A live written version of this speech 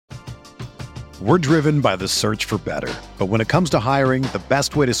We're driven by the search for better. But when it comes to hiring, the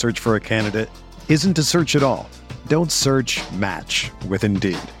best way to search for a candidate isn't to search at all. Don't search, match with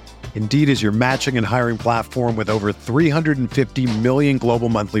Indeed. Indeed is your matching and hiring platform with over 350 million global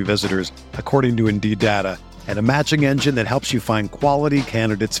monthly visitors, according to Indeed data, and a matching engine that helps you find quality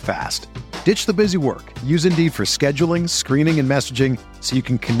candidates fast. Ditch the busy work. Use Indeed for scheduling, screening, and messaging so you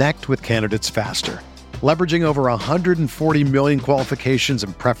can connect with candidates faster. Leveraging over 140 million qualifications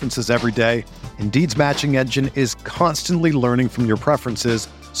and preferences every day, Indeed's matching engine is constantly learning from your preferences,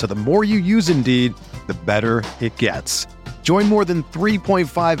 so the more you use Indeed, the better it gets. Join more than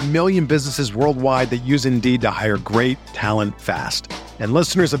 3.5 million businesses worldwide that use Indeed to hire great talent fast. And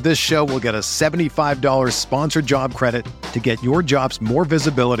listeners of this show will get a $75 sponsored job credit to get your jobs more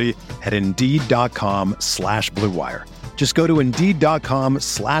visibility at Indeed.com/Blue Wire. Just go to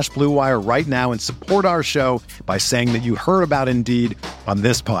Indeed.com/Blue Wire right now and support our show by saying that you heard about Indeed on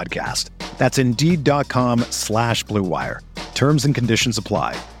this podcast. That's Indeed.com/Blue Wire. Terms and conditions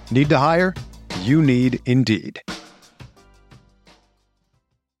apply. Need to hire? You need Indeed.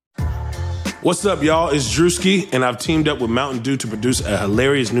 What's up, y'all? It's Drewski, and I've teamed up with Mountain Dew to produce a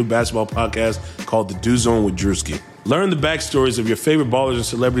hilarious new basketball podcast called The Dew Zone with Drewski. Learn the backstories of your favorite ballers and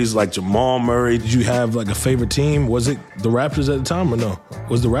celebrities like Jamal Murray. Did you have like a favorite team? Was it the Raptors at the time or no?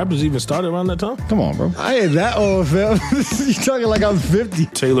 Was the Raptors even started around that time? Come on, bro. I ain't that old, fam. You talking like I'm 50.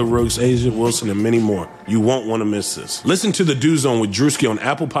 Taylor Rooks, Asia Wilson, and many more. You won't want to miss this. Listen to The Dew Zone with Drewski on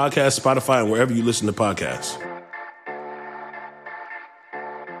Apple Podcasts, Spotify, and wherever you listen to podcasts.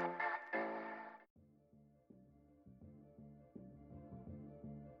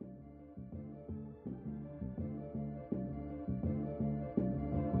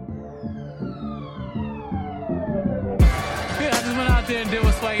 And did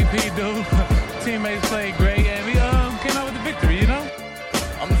what Swaggy P do. Teammates played great, and we came out with the victory, you know?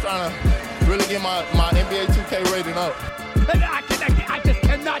 I'm just trying to really get my NBA 2K rating up. I just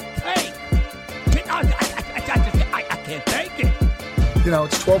cannot take. I can't take it. You know,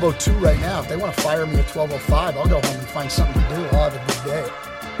 it's 12:02 right now. If they want to fire me at 12:05, I'll go home and find something to do. I'll have a good day.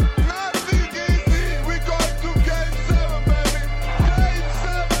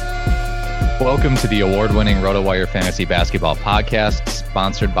 Welcome to the award-winning RotoWire Fantasy Basketball Podcast,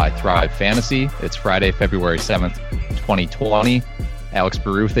 sponsored by Thrive Fantasy. It's Friday, February 7th, 2020. Alex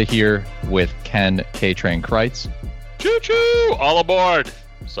Barutha here with Ken K-Train Kreitz. Choo-choo! All aboard!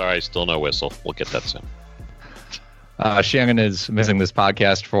 Sorry, still no whistle. We'll get that soon. Shannon is missing this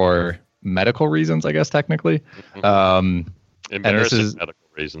podcast for medical reasons, I guess, technically. Embarrassing medical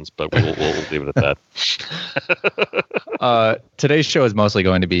reasons, but we'll leave it at that. Today's show is mostly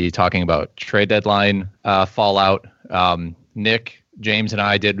going to be talking about trade deadline fallout. Nick, James, and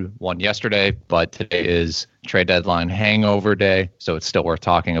I did one yesterday, but today is trade deadline hangover day, so it's still worth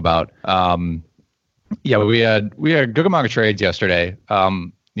talking about. We had a good amount of trades yesterday.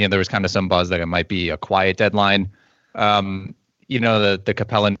 There was kind of some buzz that it might be a quiet deadline. The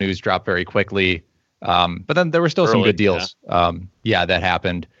Capella news dropped very quickly. But then there were still some good deals. Yeah. That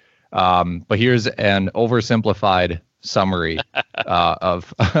happened. But here's an oversimplified summary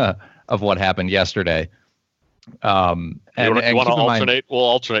of what happened yesterday. You want to alternate? We'll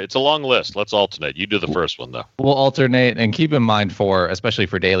alternate. It's a long list. Let's alternate. You do the first one, though. We'll alternate, and keep in mind especially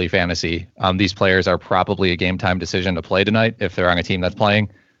for daily fantasy, these players are probably a game time decision to play tonight if they're on a team that's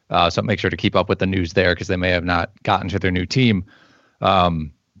playing. So make sure to keep up with the news there because they may have not gotten to their new team.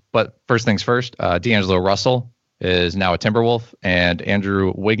 But first things first, D'Angelo Russell is now a Timberwolf, and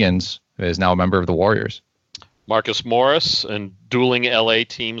Andrew Wiggins is now a member of the Warriors. Marcus Morris and dueling LA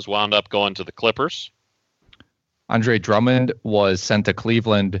teams wound up going to the Clippers. Andre Drummond was sent to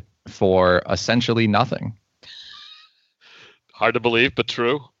Cleveland for essentially nothing. Hard to believe, but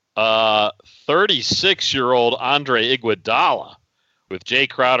true. 36-year-old Andre Iguodala with Jay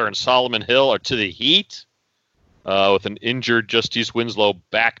Crowder and Solomon Hill are to the Heat. With an injured Justice Winslow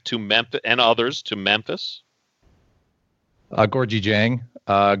back to Memphis and others to Memphis. Gorgie Jang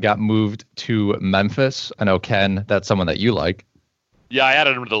got moved to Memphis. I know, Ken, that's someone that you like. Yeah, I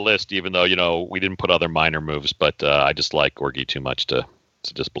added him to the list, even though, we didn't put other minor moves, but I just like Gorgie too much to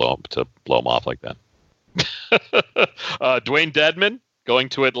just blow him off like that. Dwayne Dedman going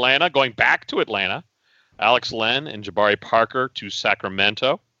back to Atlanta. Alex Len and Jabari Parker to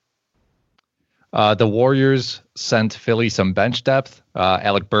Sacramento. The Warriors sent Philly some bench depth.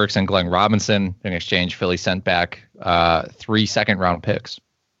 Alec Burks and Glenn Robinson. In exchange, Philly sent back 3 second-round picks.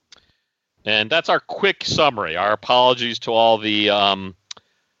 And that's our quick summary. Our apologies to all the,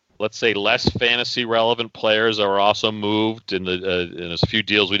 let's say, less fantasy-relevant players that were also moved in a few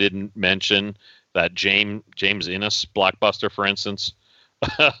deals we didn't mention. That James Innes blockbuster, for instance,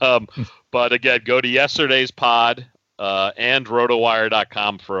 But again, go to yesterday's pod and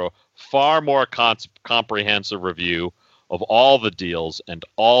rotowire.com for a far more comprehensive review of all the deals and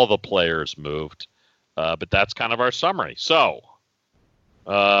all the players moved. But that's kind of our summary. So,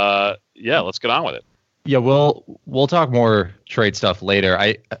 let's get on with it. Yeah, we'll talk more trade stuff later.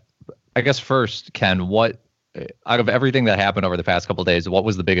 I guess first, Ken, what out of everything that happened over the past couple of days, what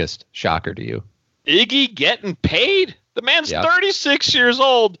was the biggest shocker to you? Iggy getting paid? The man's 36 years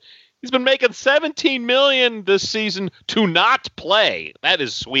old. He's been making $17 million this season to not play. That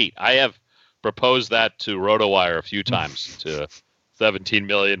is sweet. I have proposed that to RotoWire a few times to $17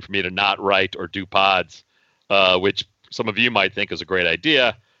 million for me to not write or do pods, which some of you might think is a great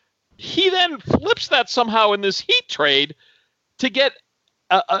idea. He then flips that somehow in this Heat trade to get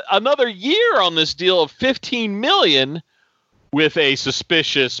another year on this deal of $15 million with a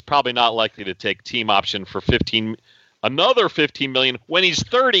suspicious, probably not likely to take team option for another $15 million when he's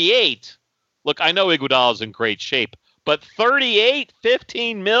 38. Look, I know Iguodala's in great shape, but 38,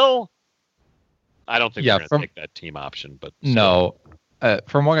 $15 million? I don't think they're going to take that team option. But no.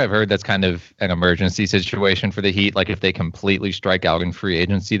 From what I've heard, that's kind of an emergency situation for the Heat. Like if they completely strike out in free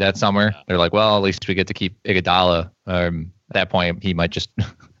agency that summer, they're like, well, at least we get to keep Iguodala. At that point, he might just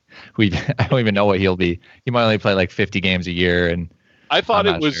I don't even know what he'll be. He might only play like 50 games a year. And I thought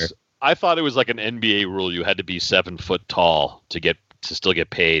it was like an NBA rule. You had to be 7 foot tall to still get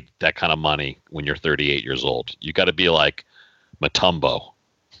paid that kind of money when you're 38 years old. You got to be like Mutombo.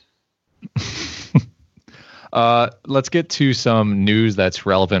 Let's get to some news that's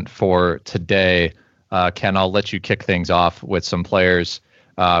relevant for today. Ken, I'll let you kick things off with some players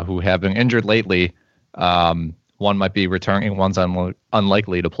who have been injured lately. One might be returning, one's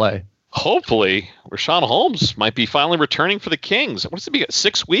unlikely to play. Hopefully, Richaun Holmes might be finally returning for the Kings. What's it be?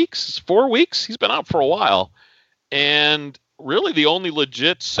 6 weeks? 4 weeks? He's been out for a while. And really the only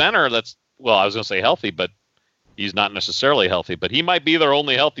legit center that's, well, I was going to say healthy, but he's not necessarily healthy. But he might be their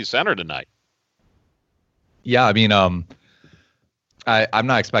only healthy center tonight. Yeah, I mean, I'm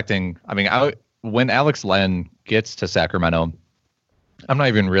not expecting. I mean, when Alex Len gets to Sacramento, I'm not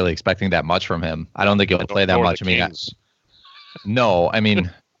even really expecting that much from him. I don't think he'll play that much. I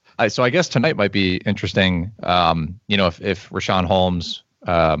mean, so I guess tonight might be interesting. If Richaun Holmes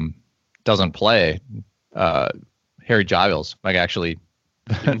doesn't play, Harry Giles might actually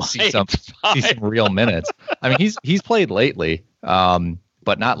see some real minutes. I mean, he's played lately.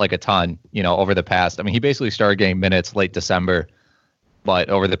 But not like a ton, over the past. I mean, he basically started getting minutes late December, but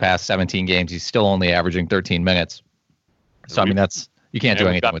over the past 17 games, he's still only averaging 13 minutes. So, I mean, you can't do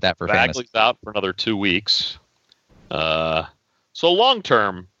anything with that for fantasy. Bagley's out for another 2 weeks. So long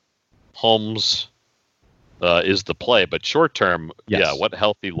term, Holmes is the play, but short term, what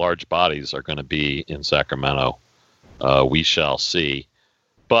healthy large bodies are going to be in Sacramento? We shall see.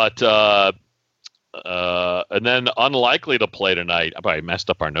 But and then unlikely to play tonight. I messed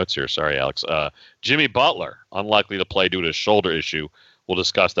up our notes here. Sorry, Alex. Jimmy Butler, unlikely to play due to a shoulder issue. We'll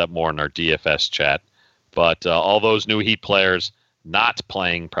discuss that more in our DFS chat. But all those new Heat players not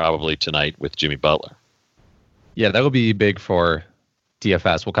playing probably tonight with Jimmy Butler. Yeah, that will be big for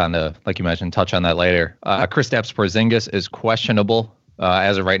DFS. We'll kind of, like you mentioned, touch on that later. Kristaps Porzingis is questionable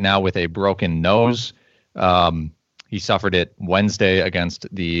as of right now with a broken nose. He suffered it Wednesday against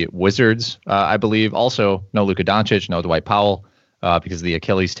the Wizards, I believe. Also, no Luka Doncic, no Dwight Powell because of the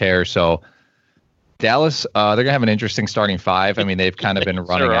Achilles tear. So Dallas, they're going to have an interesting starting five. I mean, they've kind of been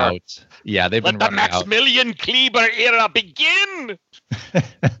running out. Yeah, they've been running out. Let the Maximilian Kleber era begin!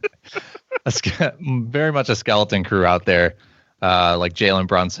 Very much a skeleton crew out there, like Jalen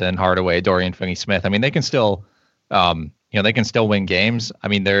Brunson, Hardaway, Dorian Finney-Smith. I mean, they can still, they can still win games. I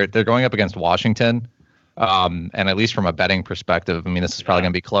mean, they're going up against Washington. And at least from a betting perspective, I mean, this is probably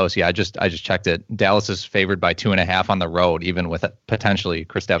going to be close. Yeah, I just checked it. Dallas is favored by 2.5 on the road, even with potentially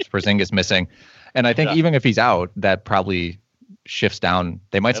Kristaps Porzingis missing. And I think even if he's out, that probably shifts down.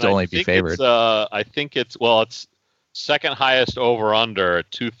 They might still only be favored. I think it's second highest over under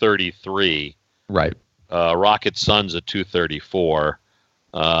at 233. Right. Rockets Suns at 234.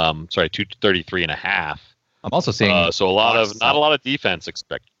 233.5. I'm also seeing so not a lot of defense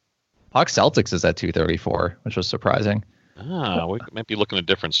expected. Hawks Celtics is at 234, which was surprising. We might be looking at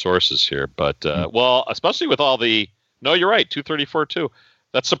different sources here, but especially with all the. No, you're right, 234 too.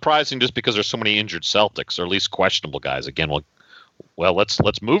 That's surprising, just because there's so many injured Celtics, or at least questionable guys. Again,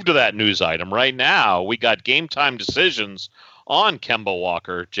 let's move to that news item right now. We got game time decisions on Kemba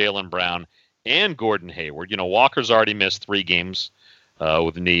Walker, Jaylen Brown, and Gordon Hayward. Walker's already missed 3 games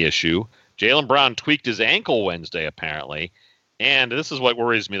with a knee issue. Jaylen Brown tweaked his ankle Wednesday, apparently. And this is what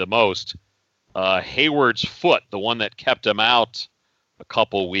worries me the most. Hayward's foot, the one that kept him out a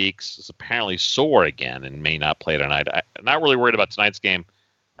couple weeks. Is apparently sore again and may not play tonight. I'm not really worried about tonight's game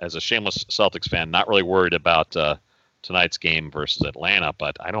as a shameless Celtics fan. Not really worried about tonight's game versus Atlanta,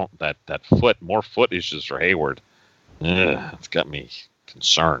 but I don't that more foot issues for Hayward. It's got me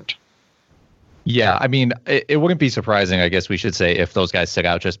concerned. Yeah, I mean, it wouldn't be surprising, I guess we should say, if those guys sit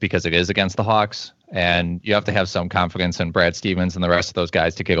out just because it is against the Hawks. And you have to have some confidence in Brad Stevens and the rest of those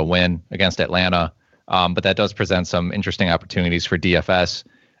guys to get a win against Atlanta. But that does present some interesting opportunities for DFS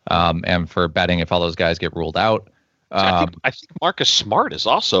and for betting if all those guys get ruled out. I think Marcus Smart is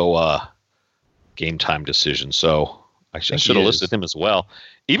also a game time decision, so I should have listed him as well.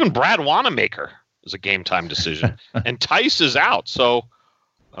 Even Brad Wanamaker is a game time decision, and Tice is out. So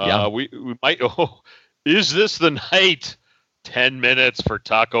we might. Oh, is this the night? 10 minutes for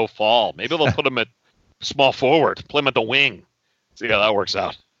Taco Fall. Maybe they'll put him at small forward, play him at the wing. See how that works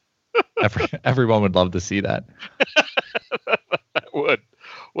out. Everyone would love to see that. That would.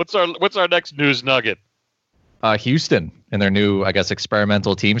 What's our next news nugget? Houston and their new, I guess,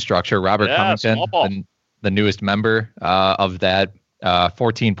 experimental team structure. Robert Covington, the newest member of that,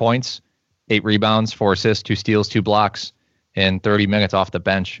 14 points, 8 rebounds, 4 assists, 2 steals, 2 blocks in 30 minutes off the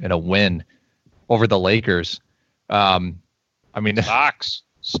bench in a win over the Lakers. I mean,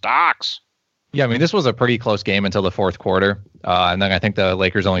 stocks. Yeah, I mean, this was a pretty close game until the fourth quarter. And then I think the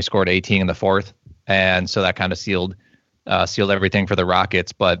Lakers only scored 18 in the fourth. And so that kind of sealed everything for the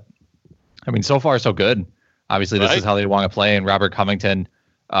Rockets. But I mean, so far, so good. Obviously, this is how they want to play. And Robert Covington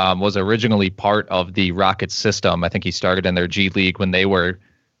was originally part of the Rockets system. I think he started in their G League when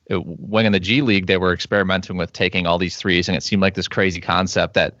in the G League, they were experimenting with taking all these threes. And it seemed like this crazy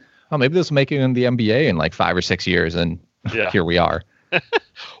concept that, maybe this will make it in the NBA in like 5 or 6 years. And here we are.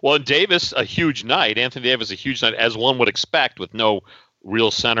 Well, Davis, a huge night. Anthony Davis, a huge night, as one would expect, with no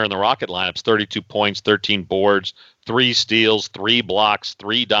real center in the Rocket lineups. 32 points, 13 boards, 3 steals, 3 blocks,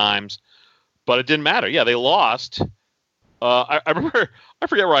 3 dimes. But it didn't matter. Yeah, they lost. I remember, I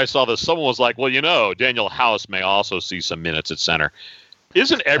forget where I saw this. Someone was like, well, Daniel House may also see some minutes at center.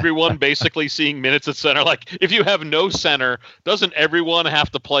 Isn't everyone basically seeing minutes at center? Like, if you have no center, doesn't everyone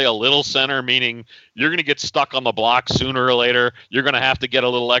have to play a little center, meaning you're going to get stuck on the block sooner or later? You're going to have to get a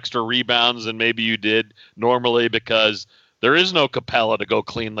little extra rebounds than maybe you did normally because there is no Capella to go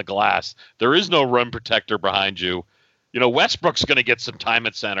clean the glass. There is no rim protector behind you. Westbrook's going to get some time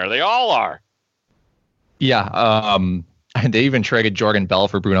at center. They all are. Yeah. And they even traded Jordan Bell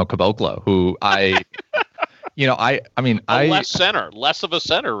for Bruno Caboclo, who less of a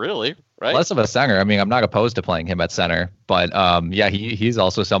center, really, right? Less of a center. I mean, I'm not opposed to playing him at center, but he's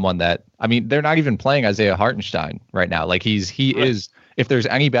also someone that, they're not even playing Isaiah Hartenstein right now. Like he is, if there's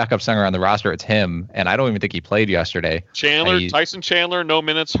any backup center on the roster, it's him. And I don't even think he played yesterday. Tyson Chandler, no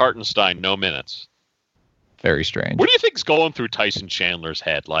minutes. Hartenstein, no minutes. Very strange. What do you think's going through Tyson Chandler's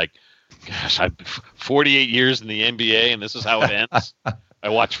head? Like, gosh, I've 48 years in the NBA and this is how it ends. I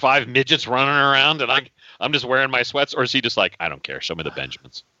watch 5 midgets running around and I'm just wearing my sweats, or is he just like, I don't care, show me the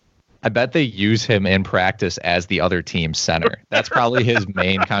Benjamins? I bet they use him in practice as the other team's center. That's probably his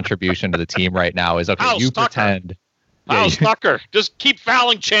main contribution to the team right now is, okay, you pretend. Tucker, just keep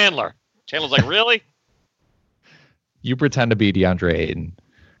fouling Chandler. Chandler's like, really? You pretend to be DeAndre Ayton.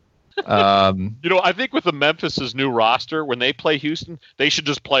 I think with the Memphis's new roster, when they play Houston, they should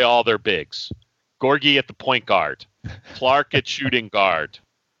just play all their bigs. Gorgie at the point guard. Clark at shooting guard.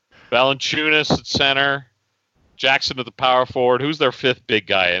 Valanciunas at center. Jackson at the power forward. Who's their 5th big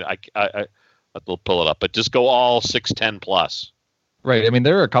guy? I'll pull it up, but just go all 6'10 plus. Right.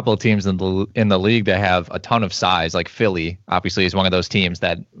 There are a couple of teams in the league that have a ton of size. Like Philly, obviously, is one of those teams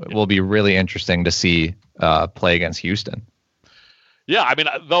that will be really interesting to see play against Houston. Yeah,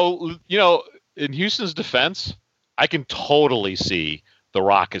 though, in Houston's defense, I can totally see the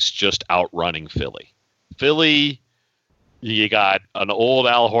Rockets just outrunning Philly. Philly, you got an old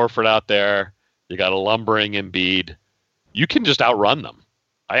Al Horford out there. You got a lumbering Embiid. You can just outrun them.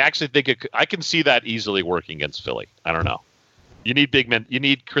 I actually think I can see that easily working against Philly. I don't know. You need big men. You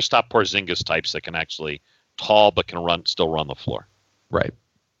need Kristaps Porzingis types that can actually tall but can still run the floor. Right.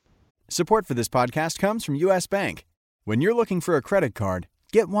 Support for this podcast comes from U.S. Bank. When you're looking for a credit card,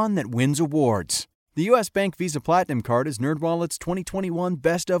 get one that wins awards. The U.S. Bank Visa Platinum Card is NerdWallet's 2021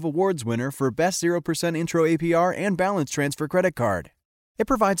 Best of Awards winner for Best 0% Intro APR and Balance Transfer Credit Card. It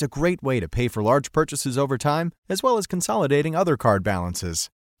provides a great way to pay for large purchases over time, as well as consolidating other card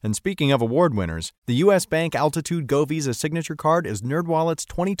balances. And speaking of award winners, the U.S. Bank Altitude Go Visa Signature Card is NerdWallet's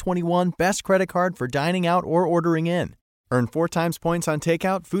 2021 Best Credit Card for dining out or ordering in. Earn 4 times points on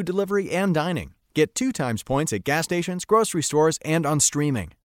takeout, food delivery, and dining. Get 2 times points at gas stations, grocery stores, and on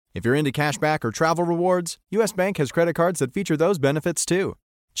streaming. If you're into cashback or travel rewards, U.S. Bank has credit cards that feature those benefits too.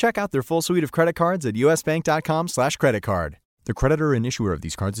 Check out their full suite of credit cards at usbank.com/creditcard. The creditor and issuer of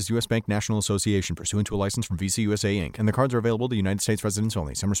these cards is U.S. Bank National Association, pursuant to a license from Visa USA Inc., and the cards are available to United States residents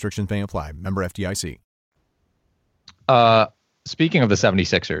only. Some restrictions may apply. Member FDIC. Speaking of the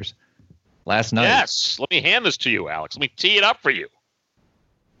 76ers, last night... Yes, let me hand this to you, Alex. Let me tee it up for you.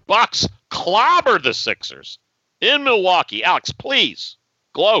 Bucks clobbered the Sixers in Milwaukee. Alex, please,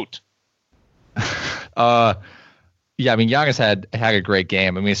 gloat. Yeah, I mean, Giannis had a great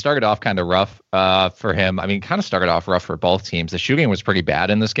game. I mean, it started off kind of rough for him. I mean, kind of started off rough for both teams. The shooting was pretty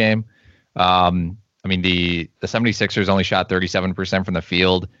bad in this game. I mean, the 76ers only shot 37% from the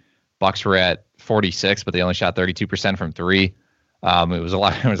field. Bucks were at 46, but they only shot 32% from three. It was a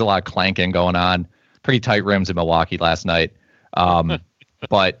lot of clanking going on. Pretty tight rims in Milwaukee last night.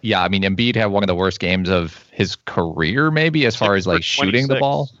 But yeah, I mean, Embiid had one of the worst games of his career, maybe, as far as like shooting the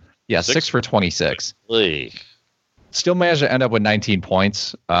ball. Yeah, 6 for 26. Still managed to end up with 19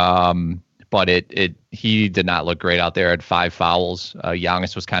 points. But he did not look great out there. Had 5 fouls.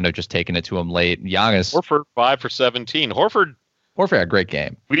 Giannis was kind of just taking it to him late. Horford 5 for 17. Horford had a great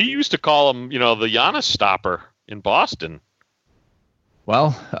game. We used to call him, the Giannis stopper in Boston.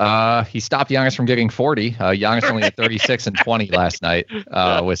 Well, he stopped Giannis from getting 40. Giannis only had 36 and 20 last night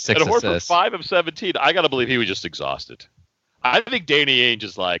with 6 and assists. Horford 5 of 17. I got to believe he was just exhausted. I think Danny Ainge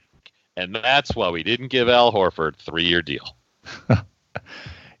is like, and that's why we didn't give Al Horford 3-year deal.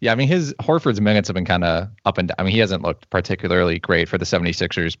 Yeah, I mean, Horford's minutes have been kind of up and down. I mean, he hasn't looked particularly great for the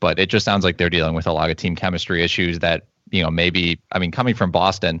 76ers, but it just sounds like they're dealing with a lot of team chemistry issues that, maybe, I mean, coming from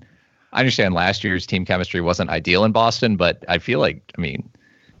Boston, I understand last year's team chemistry wasn't ideal in Boston, but I feel like, I mean,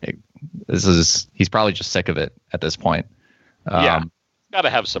 he's probably just sick of it at this point. Yeah, got to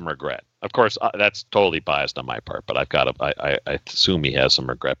have some regret. Of course, that's totally biased on my part, but I assume he has some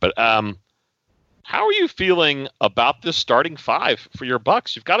regret. But how are you feeling about this starting 5 for your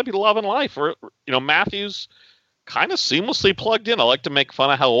Bucks? You've got to be loving life. Or, Matthews kind of seamlessly plugged in. I like to make fun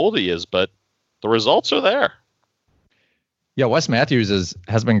of how old he is, but the results are there. Yeah, Wes Matthews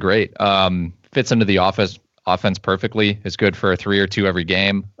has been great. Fits into the offense perfectly. Is good for a 3 or 2 every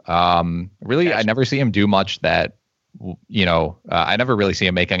game. Really, I never see him do much that, I never really see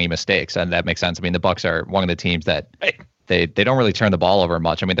him make any mistakes, and that makes sense. I mean, the Bucks are one of the teams that they don't really turn the ball over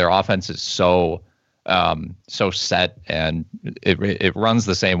much. I mean, their offense is so set, and it runs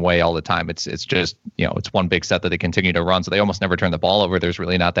the same way all the time. It's just, it's one big set that they continue to run, so they almost never turn the ball over. There's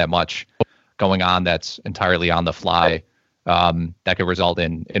really not that much going on that's entirely on the fly. That could result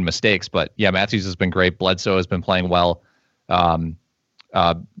in mistakes. But yeah, Matthews has been great. Bledsoe has been playing well.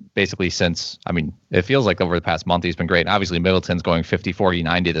 Basically since, I mean, it feels like over the past month he's been great. And obviously Middleton's going 50, 40,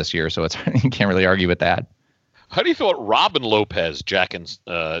 90 this year, so you can't really argue with that. How do you feel about Robin Lopez jacking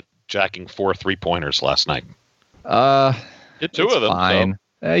 4 3-pointers last night? Hit 2 of them. Fine.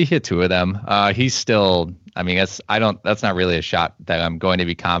 So. He hit 2 of them. He's still, I mean, that's not really a shot that I'm going to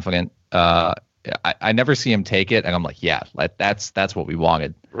be confident. I never see him take it, and I'm like, yeah, that's what we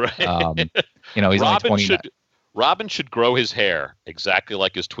wanted. Right. He's only 29. Robin should grow his hair exactly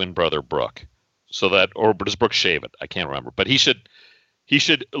like his twin brother Brooke, or does Brooke shave it? I can't remember, but he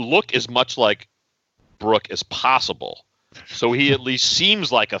should look as much like Brooke as possible, so he at least seems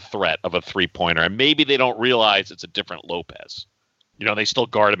like a threat of a 3-pointer, and maybe they don't realize it's a different Lopez. They still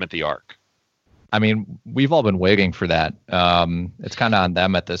guard him at the arc. I mean, we've all been waiting for that. It's kind of on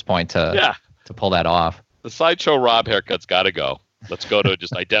them at this point to pull that off. The Sideshow Rob haircut's got to go. Let's go to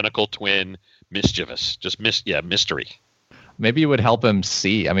just identical twin, mischievous, mystery. Maybe it would help him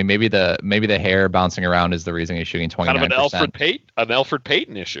see. I mean, maybe the hair bouncing around is the reason he's shooting 29%. Kind of an Alfred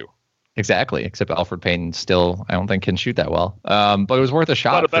Payton issue. Exactly, except Alfred Payton still, I don't think, can shoot that well. But it was worth a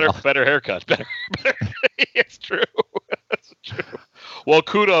shot. But a better haircut. Better. It's true. That's true. Well,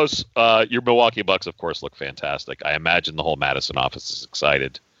 kudos. Your Milwaukee Bucks, of course, look fantastic. I imagine the whole Madison office is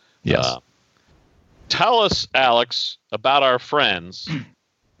excited. Yes. Tell us, Alex, about our friends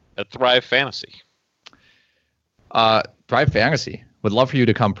at Thrive Fantasy. Thrive Fantasy would love for you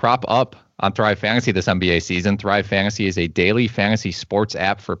to come prop up on Thrive Fantasy this NBA season. Thrive Fantasy is a daily fantasy sports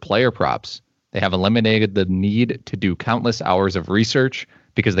app for player props. They have eliminated the need to do countless hours of research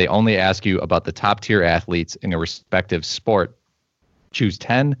because they only ask you about the top tier athletes in a respective sport. Choose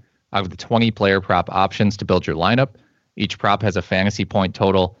 10 out of the 20 player prop options to build your lineup. Each prop has a fantasy point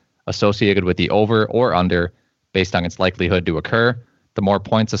total associated with the over or under based on its likelihood to occur. The more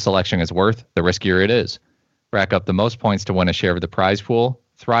points a selection is worth, the riskier it is. Rack up the most points to win a share of the prize pool.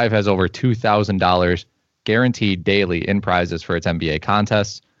 Thrive has over $2,000 guaranteed daily in prizes for its NBA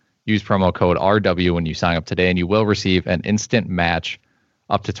contests. Use promo code RW when you sign up today, and you will receive an instant match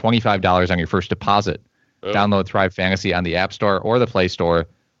up to $25 on your first deposit. Oh. Download Thrive Fantasy on the App Store or the Play Store,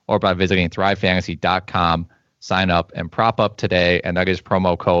 or by visiting thrivefantasy.com. Sign up and prop up today, and that is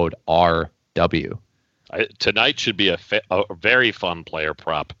promo code RW. Tonight should be a very fun player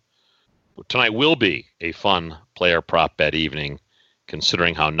prop. Tonight will be a fun player prop bet evening,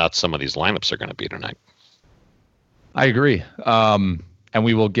 considering how nuts some of these lineups are going to be tonight. I agree. And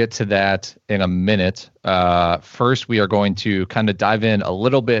we will get to that in a minute. First, we are going to kind of dive in a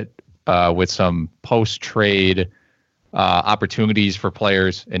little bit with some post-trade opportunities for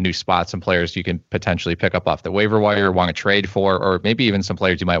players in new spots and players you can potentially pick up off the waiver wire, want to trade for, or maybe even some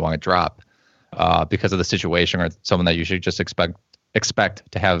players you might want to drop because of the situation, or someone that you should just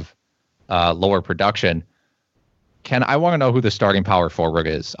expect to have lower production. Ken, I want to know who the starting power forward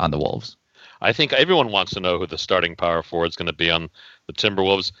is on the Wolves. I think everyone wants to know who the starting power forward is going to be on the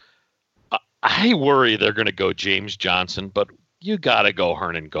Timberwolves. I worry they're going to go James Johnson, but you got to go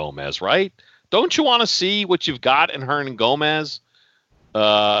Hernan Gomez, right? Don't you want to see what you've got in Hernan Gomez?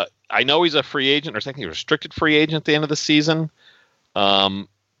 I know he's a free agent, or technically a restricted free agent at the end of the season,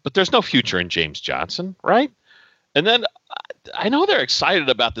 but there's no future in James Johnson, right? And then I know they're excited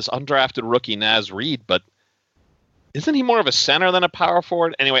about this undrafted rookie Naz Reid, but isn't he more of a center than a power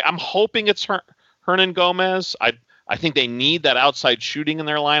forward? Anyway, I'm hoping it's Hernan Gomez. I think they need that outside shooting in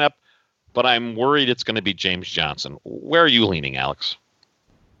their lineup, but I'm worried it's going to be James Johnson. Where are you leaning, Alex?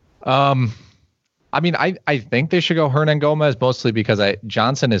 I mean, I think they should go Hernan Gomez, mostly because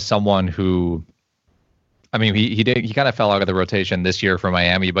Johnson is someone who, I mean, he kind of fell out of the rotation this year for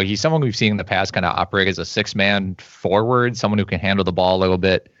Miami, but he's someone we've seen in the past kind of operate as a 6-man forward, someone who can handle the ball a little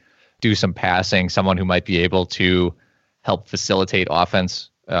bit, do some passing, someone who might be able to help facilitate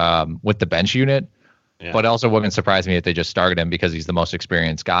offense with the bench unit. Yeah. But also wouldn't surprise me if they just started him because he's the most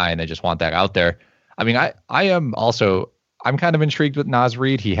experienced guy and they just want that out there. I mean, I'm kind of intrigued with Naz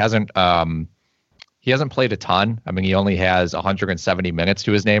Reid. He hasn't played a ton. I mean, he only has 170 minutes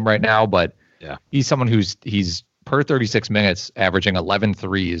to his name right now, but yeah, he's someone he's per 36 minutes averaging 11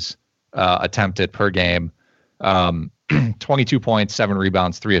 threes attempted per game, 22 points, 7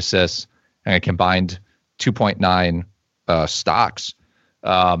 rebounds, 3 assists, and a combined 2.9 stocks.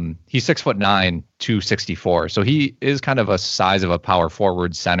 He's 6'9", 264. So he is kind of a size of a power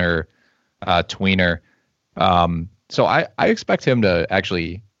forward center tweener. So I expect him to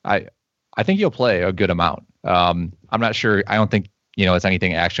actually, I think he'll play a good amount. I'm not sure. I don't think, it's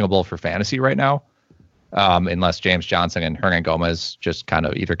anything actionable for fantasy right now. Unless James Johnson and Hernan Gomez just kind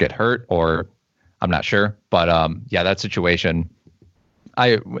of either get hurt or I'm not sure. But yeah, that situation,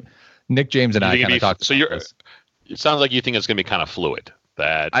 Nick James and I kind of talked about this. It sounds like you think it's going to be kind of fluid.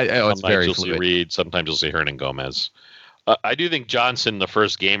 That it's very you'll fluid. See Reid, sometimes you'll see Hernan Gomez. I do think Johnson, the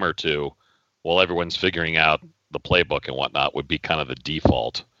first game or two, while everyone's figuring out the playbook and whatnot, would be kind of the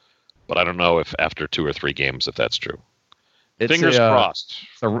default. But I don't know if after 2 or 3 games if that's true. Fingers crossed.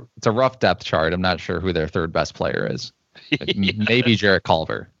 It's a rough depth chart. I'm not sure who their third best player is. Yes. Maybe Jarrett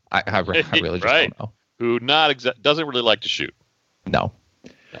Culver. I really just don't know. Who doesn't really like to shoot. No.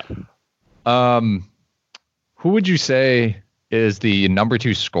 Who would you say is the number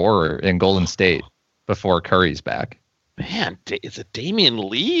 2 scorer in Golden State before Curry's back? Man, is it Damian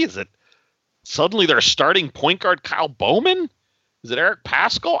Lee? Is it suddenly their starting point guard Kyle Bowman? Is it Eric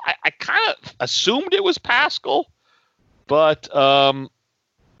Paschall? I kind of assumed it was Paschall, but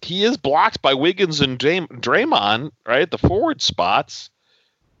he is blocked by Wiggins and Draymond, right, at the forward spots.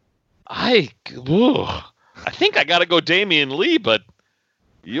 I think I got to go Damian Lee, but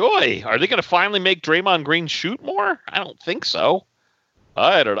yoy, are they going to finally make Draymond Green shoot more? I don't think so.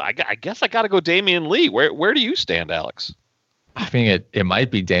 I don't know. I guess I got to go Damian Lee. Where do you stand, Alex? I mean, it might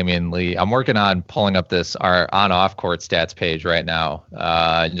be Damian Lee. I'm working on pulling up our on-off court stats page right now,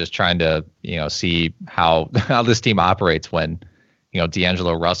 and just trying to see how this team operates when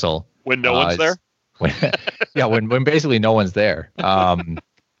D'Angelo Russell when no one's there. When basically no one's there.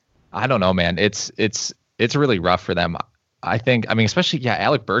 I don't know, man. It's really rough for them. I think. I mean, especially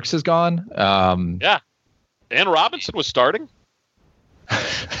Alec Burks is gone. Yeah, and Robinson was starting.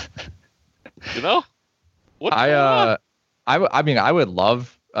 What's going on? I mean, I would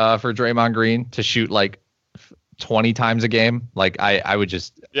love for Draymond Green to shoot like 20 times a game. Like I would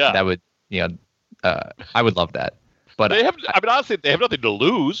just, that would, I would love that. But honestly, they have nothing to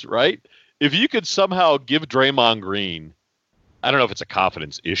lose, right? If you could somehow give Draymond Green, I don't know if it's a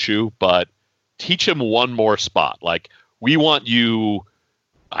confidence issue, but teach him one more spot. Like we want you,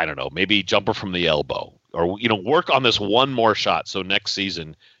 I don't know, maybe jumper from the elbow or, work on this one more shot. So next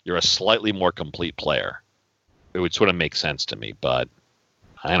season you're a slightly more complete player. It would sort of make sense to me, but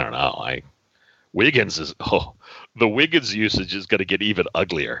I don't know. Wiggins the Wiggins usage is going to get even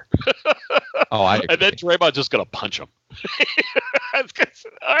uglier. And then Draymond's just going to punch him.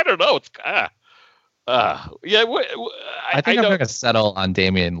 I don't know. It's yeah. I think I'm going to settle on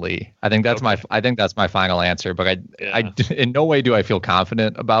Damian Lee. I think that's my final answer. But I in no way do I feel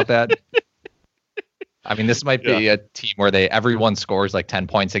confident about that. I mean, this might be a team where everyone scores like 10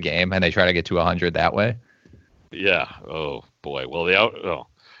 points a game and they try to get to 100 that way. Yeah. Oh boy. Well,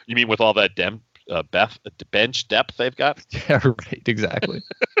 you mean with all that bench depth they've got? Yeah. Right. Exactly.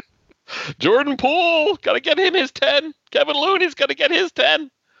 Jordan Poole, got to get him his 10. Kevin Looney's got to get his 10.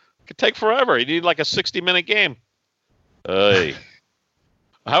 Could take forever. You need like a 60-minute game. Hey.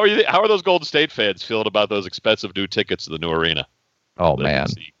 How are those Golden State fans feeling about those expensive new tickets to the new arena? Oh man.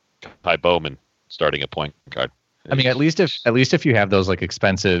 Ty Bowman starting at point guard. I mean, at least if you have those like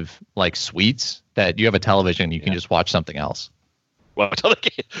expensive like suites that you have a television, you can just watch something else. Well,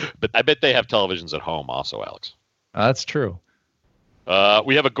 but I bet they have televisions at home also, Alex. That's true.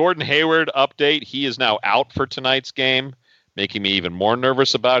 We have a Gordon Hayward update. He is now out for tonight's game, making me even more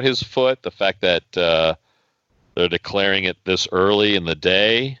nervous about his foot. The fact that they're declaring it this early in the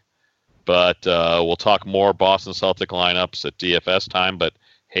day. But we'll talk more Boston Celtic lineups at DFS time. But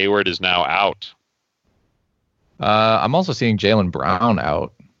Hayward is now out. I'm also seeing Jaylen Brown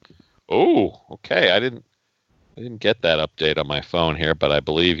out. Oh, okay. I didn't get that update on my phone here, but I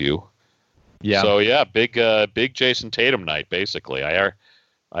believe you. Yeah. So yeah, big Jason Tatum night basically.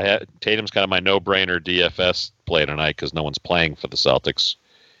 Tatum's kind of my no-brainer DFS play tonight because no one's playing for the Celtics.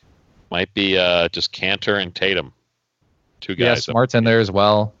 Might be just Cantor and Tatum, two guys. Yeah, Smart's in there as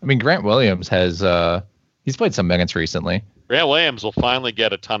well. I mean, Grant Williams has he's played some minutes recently. Grant Williams will finally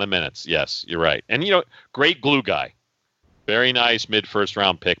get a ton of minutes. Yes, you're right. And great glue guy. Very nice mid-first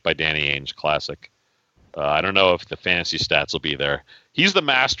round pick by Danny Ainge, classic. I don't know if the fantasy stats will be there. He's the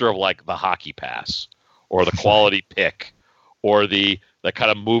master of like the hockey pass or the quality pick or the kind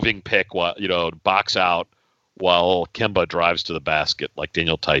of moving pick while box out while Kemba drives to the basket like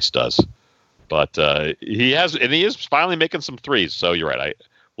Daniel Tice does. But he is finally making some threes. So you're right.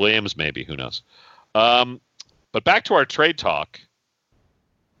 Williams maybe, who knows. But back to our trade talk.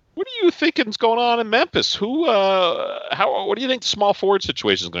 What are you thinking is going on in Memphis? What do you think the small forward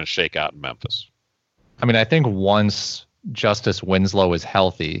situation is going to shake out in Memphis? I mean, I think once Justice Winslow is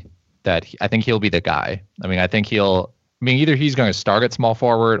healthy, I think he'll be the guy. I mean, either he's going to start at small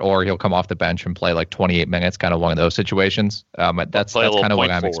forward or he'll come off the bench and play like 28 minutes, kind of one of those situations. That's kind of what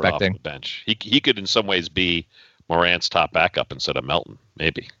I'm expecting. Off the bench. He could in some ways be Morant's top backup instead of Melton,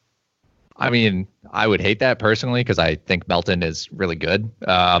 maybe. I mean, I would hate that personally because I think Melton is really good.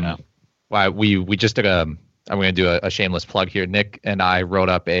 We just took I'm going to do a shameless plug here. Nick and I wrote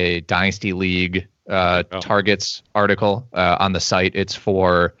up a Dynasty League targets article on the site. It's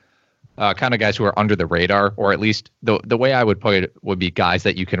for kind of guys who are under the radar, or at least the way I would put it would be guys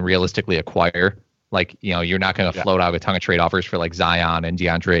that you can realistically acquire. Like, you're not going to float out a ton of trade offers for like Zion and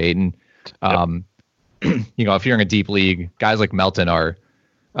DeAndre Ayton. If you're in a deep league, guys like Melton are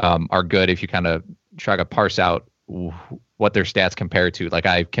good if you kind of try to parse out what their stats compare to. Like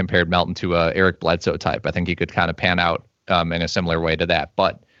I compared Melton to a Eric Bledsoe type. I think he could kind of pan out in a similar way to that.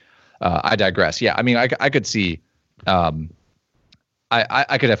 But I digress. Yeah, I mean, I could see, I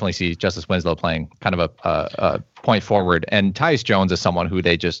could definitely see Justice Winslow playing kind of a point forward. And Tyus Jones is someone who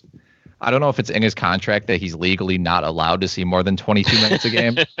I don't know if it's in his contract that he's legally not allowed to see more than 22 minutes a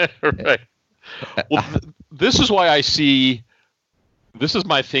game. Right. Well, this is why I see. This is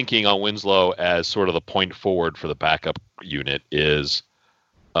my thinking on Winslow as sort of the point forward for the backup unit is,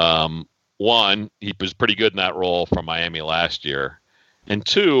 one, he was pretty good in that role from Miami last year. And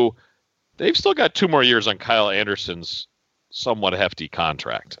two, they've still got 2 more years on Kyle Anderson's somewhat hefty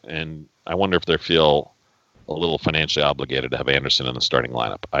contract. And I wonder if they feel a little financially obligated to have Anderson in the starting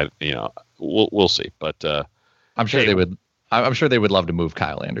lineup. We'll see. But I'm sure they would. I'm sure they would love to move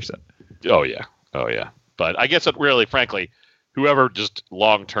Kyle Anderson. Oh yeah. But I guess it really, frankly, whoever just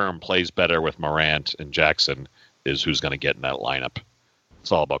long-term plays better with Morant and Jackson is who's going to get in that lineup.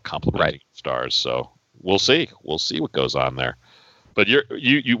 It's all about complementing stars. So we'll see. We'll see what goes on there. But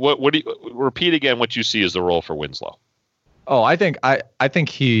what do you repeat again? What you see is the role for Winslow? Oh, I think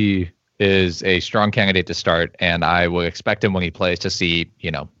he is a strong candidate to start, and I would expect him when he plays to see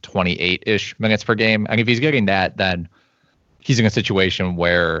 28-ish minutes per game. And if he's getting that, then he's in a situation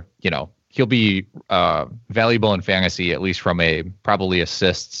where he'll be valuable in fantasy, at least from a probably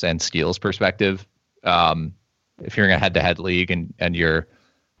assists and steals perspective. If you're in a head-to-head league and you're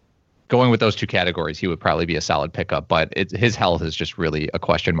going with those two categories, he would probably be a solid pickup. But his health is just really a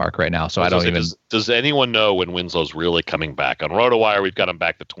question mark right now. So I don't even. Does anyone know when Winslow's really coming back? On RotoWire, we've got him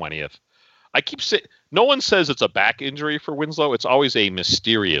back the 20th. I keep saying, no one says it's a back injury for Winslow. It's always a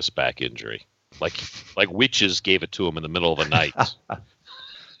mysterious back injury. Like witches gave it to him in the middle of the night.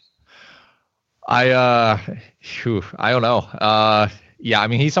 I don't know. Yeah, I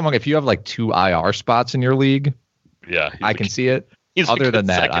mean, he's someone, if you have like 2 IR spots in your league, yeah, I can see it. Other than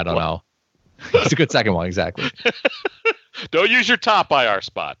that, I don't know. He's a good second one, exactly. Don't use your top IR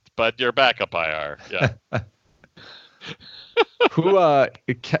spot, but your backup IR. Yeah.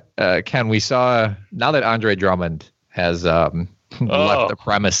 Ken, we saw, now that Andre Drummond has left the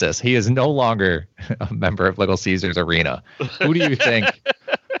premises, he is no longer a member of Little Caesars Arena. Who do you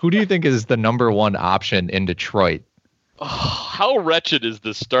think is the number one option in Detroit? Oh, how wretched is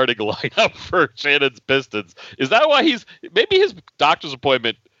this starting lineup for Shannon's Pistons? Is that why maybe his doctor's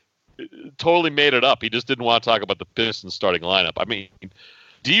appointment totally made it up? He just didn't want to talk about the Pistons starting lineup. I mean,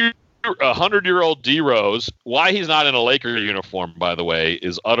 100-year-old D Rose, why he's not in a Laker uniform, by the way,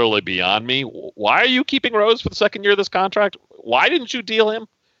 is utterly beyond me. Why are you keeping Rose for the second year of this contract? Why didn't you deal him?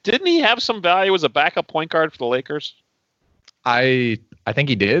 Didn't he have some value as a backup point guard for the Lakers? I think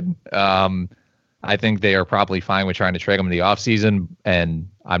he did. I think they are probably fine with trying to trade him in the offseason, and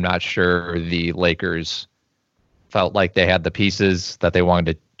I'm not sure the Lakers felt like they had the pieces that they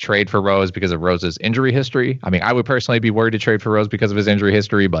wanted to trade for Rose because of Rose's injury history. I mean, I would personally be worried to trade for Rose because of his injury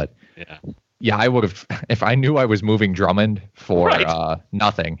history, but yeah, I would have, if I knew I was moving Drummond for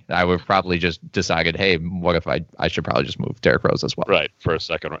nothing, I would have probably just decided, hey, what if I should probably just move Derrick Rose as well. Right, for a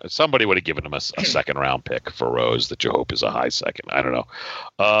second. Somebody would have given him a second round pick for Rose that you hope is a high second. I don't know.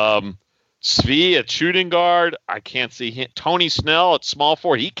 Svi at shooting guard, I can't see him. Tony Snell at small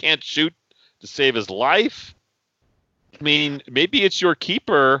forward, he can't shoot to save his life. I mean, maybe it's your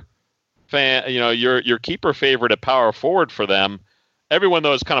keeper your keeper favorite at power forward for them. Everyone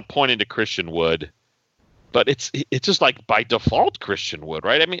though is kind of pointing to Christian Wood, but it's just like by default Christian Wood,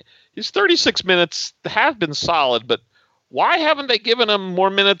 right? I mean, his 36 minutes have been solid, but why haven't they given him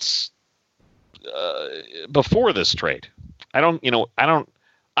more minutes before this trade? I don't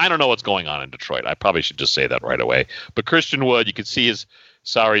know what's going on in Detroit. I probably should just say that right away. But Christian Wood, you can see his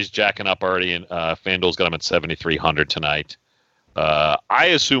salary's jacking up already, and FanDuel's got him at $7,300 tonight. I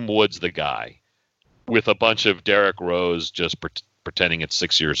assume Wood's the guy, with a bunch of Derrick Rose just pretending it's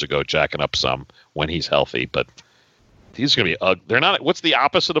 6 years ago, jacking up some when he's healthy. But these are going to be they're not. What's the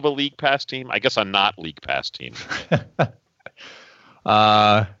opposite of a league pass team? I guess a not league pass team.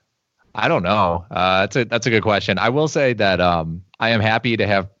 I don't know. That's a good question. I will say that I am happy to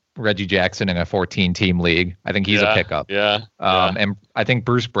have Reggie Jackson in a 14-team league. I think he's a pickup. And I think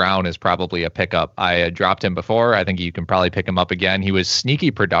Bruce Brown is probably a pickup. I dropped him before. I think you can probably pick him up again. He was sneaky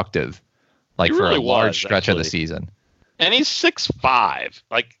productive, for a large stretch of the season. And he's 6'5".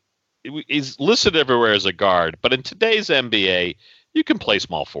 He's listed everywhere as a guard, but in today's NBA, you can play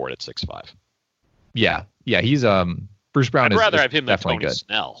small forward at 6'5". Yeah, he's Bruce Brown. I'd rather have him than Tony good.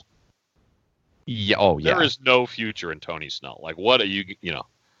 Snell. Yeah. Oh, yeah. There is no future in Tony Snell. What are you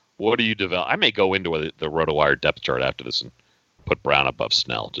develop? I may go into the RotoWire depth chart after this and put Brown above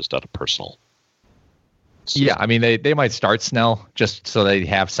Snell just out of personal. Yeah, I mean, they might start Snell just so they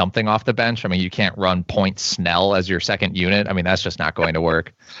have something off the bench. I mean, you can't run point Snell as your second unit. I mean, that's just not going to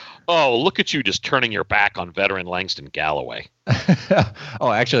work. Oh, look at you just turning your back on veteran Langston Galloway.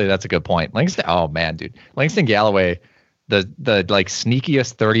 Oh, actually, that's a good point. Langston Galloway, the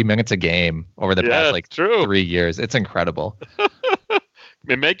sneakiest 30 minutes a game over the past 3 years. It's incredible.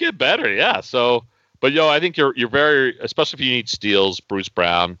 It may get better, yeah. So, but I think you're very, especially if you need steals, Bruce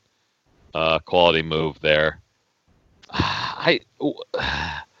Brown, quality move there.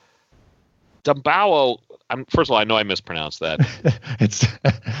 Dumbawa. First of all, I know I mispronounced that. It's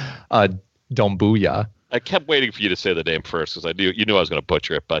Dombuya. I kept waiting for you to say the name first because you knew I was going to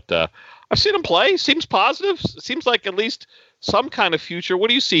butcher it. But I've seen him play. Seems positive. Seems like at least some kind of future. What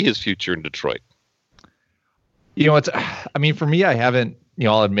do you see his future in Detroit? For me, I haven't.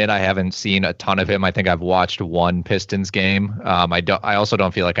 I'll admit I haven't seen a ton of him. I think I've watched one Pistons game. I also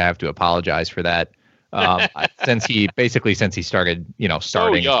don't feel like I have to apologize for that. Since he started,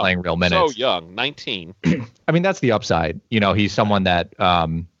 starting and playing real minutes. So young, 19. I mean, that's the upside. He's someone that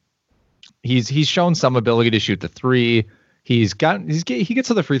he's shown some ability to shoot the three. He gets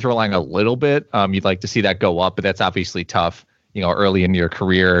to the free throw line a little bit. You'd like to see that go up, but that's obviously tough. Early in your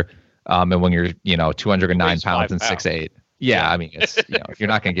career, and when you're 209 pounds and 6'8". Yeah, I mean, it's you're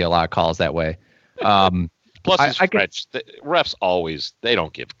not going to get a lot of calls that way. Plus, it's French. The refs always they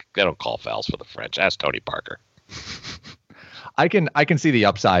don't call fouls for the French. Ask Tony Parker. I can see the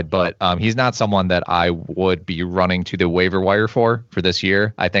upside, but he's not someone that I would be running to the waiver wire for this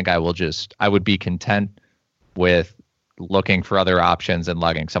year. I think I would be content with looking for other options and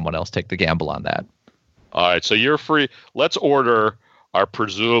letting someone else take the gamble on that. All right, so you're free. Let's order our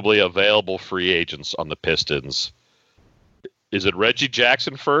presumably available free agents on the Pistons. Is it Reggie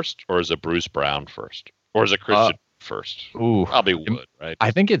Jackson first, or is it Bruce Brown first, or is it Christian first? Ooh, probably Wood, right?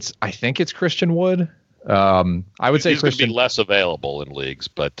 I think it's Christian Wood. I would say he's going to be less available in leagues,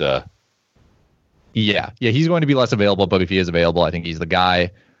 but yeah, he's going to be less available. But if he is available, I think he's the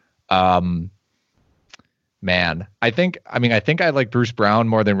guy. Man, I think I like Bruce Brown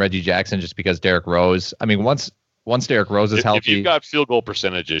more than Reggie Jackson just because Derrick Rose. I mean, once Derrick Rose is healthy, if you've got field goal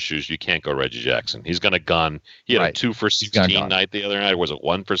percentage issues, you can't go Reggie Jackson. He's going to gun. He had a 2 for 16 night the other night. Was it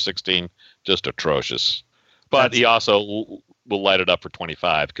 1 for 16? Just atrocious. But he also will light it up for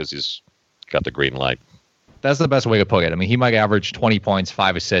 25 because he's got the green light. That's the best way to put it. I mean, he might average 20 points,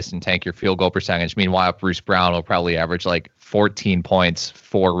 5 assists, and tank your field goal percentage. Meanwhile, Bruce Brown will probably average like 14 points,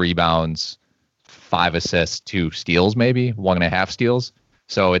 4 rebounds, 5 assists, 2 steals, maybe 1.5 steals.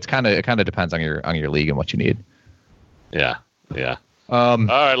 So it kind of depends on your league and what you need. Yeah. All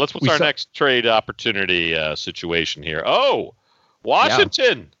right, what's our next trade opportunity situation here? Oh,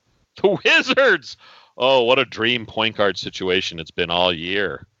 Washington, the Wizards. Oh, what a dream point guard situation it's been all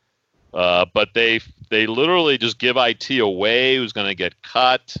year. But they literally just give IT away. Who's going to get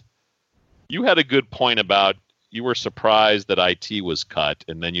cut? You had a good point about you were surprised that IT was cut,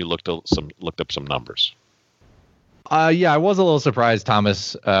 and then you looked up some numbers. Yeah, I was a little surprised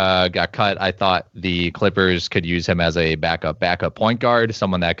Thomas got cut. I thought the Clippers could use him as a backup point guard,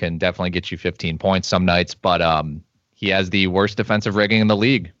 someone that can definitely get you 15 points some nights. But he has the worst defensive rating in the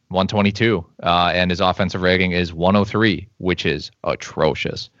league, 122, and his offensive rating is 103, which is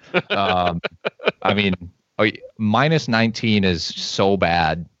atrocious. I mean, minus 19 is so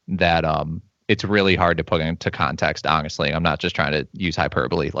bad that it's really hard to put into context, honestly. I'm not just trying to use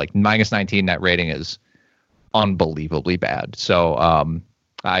hyperbole. Like, minus 19 net rating is unbelievably bad. So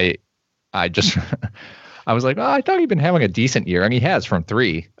I just I was like, oh, I thought he'd been having a decent year, and he has from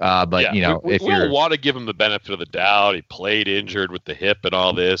 3. But you know, we don't want to give him the benefit of the doubt. He played injured with the hip and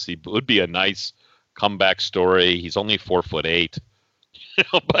all this. He would be a nice comeback story. He's only 4'8",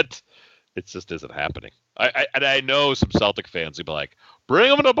 but it just isn't happening. I know some Celtic fans would be like,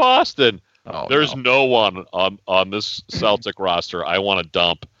 bring him to Boston. Oh, There's no one on this Celtic roster I want to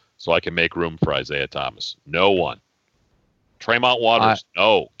dump so I can make room for Isaiah Thomas. No one. Tremont Waters,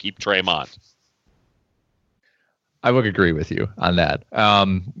 no. Keep Tremont. I would agree with you on that.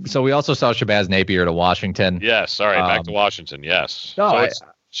 So we also saw Shabazz Napier to Washington. Yes, sorry, back to Washington, yes. No, so it's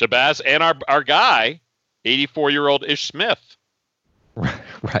Shabazz and our guy, 84-year-old Ish Smith.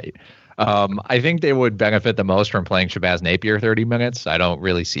 Right. I think they would benefit the most from playing Shabazz Napier 30 minutes. I don't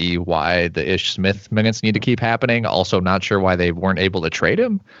really see why the Ish Smith minutes need to keep happening. Also, not sure why they weren't able to trade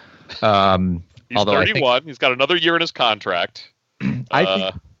him. He's 31. He's got another year in his contract.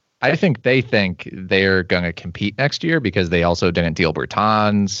 I think they think they're going to compete next year because they also didn't deal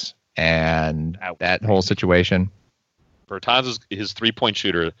Bertans and that whole situation. Bertans is his 3-point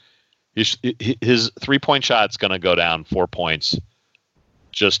shooter. His 3-point shot's going to go down 4 points.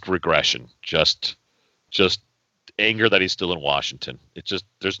 Just regression. Just anger that he's still in Washington. It's just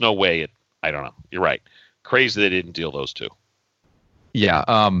there's no way. I don't know. You're right. Crazy they didn't deal those two. Yeah.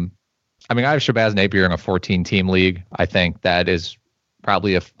 I mean, I have Shabazz Napier in a 14-team league. I think that is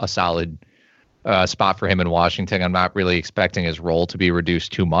probably a solid spot for him in Washington. I'm not really expecting his role to be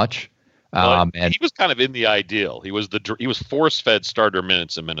reduced too much. And he was kind of in the ideal. He was force-fed starter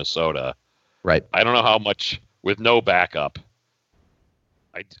minutes in Minnesota. Right. I don't know how much with no backup.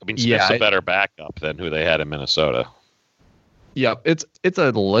 I mean, Smith's a better backup than who they had in Minnesota. Yeah, it's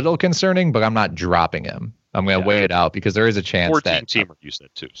a little concerning, but I'm not dropping him. I'm going to weigh it out because there is a chance 14-teamer, you said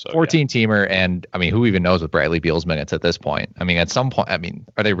too. So 14-teamer, and I mean, who even knows with Bradley Beal's minutes at this point? I mean, at some point, I mean,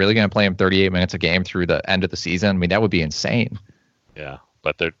 are they really going to play him 38 minutes a game through the end of the season? I mean, that would be insane. Yeah,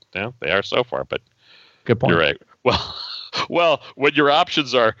 but they are so far. But good point. You're right. Well, when your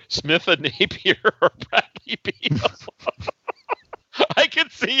options are Smith and Napier or Bradley Beal. I can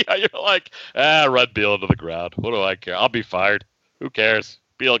see how you're like, run Beal into the ground. What do I care? I'll be fired. Who cares?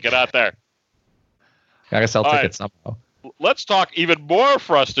 Beal, get out there. I guess I'll take it somehow. Let's talk even more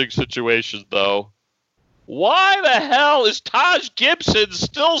frustrating situations, though. Why the hell is Taj Gibson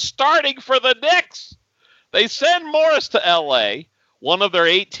still starting for the Knicks? They send Morris to L.A., one of their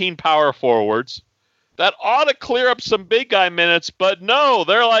 18 power forwards. That ought to clear up some big guy minutes, but no,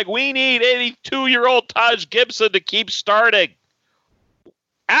 they're like, we need 82-year-old Taj Gibson to keep starting.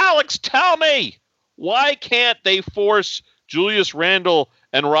 Alex, tell me, why can't they force Julius Randle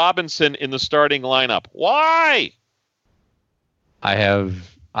and Robinson in the starting lineup? Why? I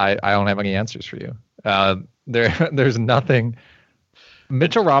don't have any answers for you. There's nothing.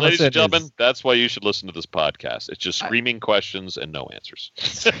 Mitchell Robinson. Ladies and gentlemen, that's why you should listen to this podcast. It's just screaming questions and no answers.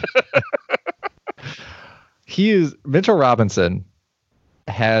 Mitchell Robinson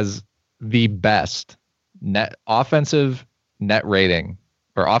has the best offensive rating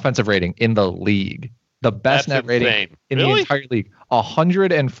in the league. The best That's net rating insane. in the entire league.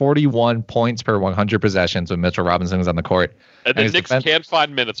 141 points per 100 possessions when Mitchell Robinson is on the court. And the Knicks can't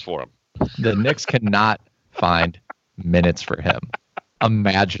find minutes for him. The Knicks cannot find minutes for him.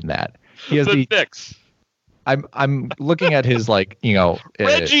 Imagine that. He has the Knicks. I'm looking at his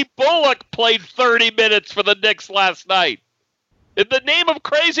Reggie Bullock played 30 minutes for the Knicks last night. In the name of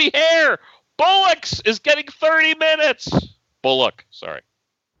crazy hair, Bullock's is getting 30 minutes. Bullock, sorry.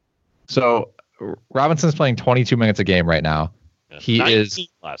 So Robinson's playing 22 minutes a game right now. Yeah, he is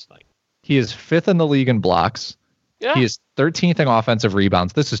last night. He is 5th in the league in blocks. Yeah. He is 13th in offensive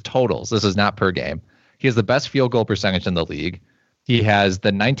rebounds. This is totals. This is not per game. He has the best field goal percentage in the league. He has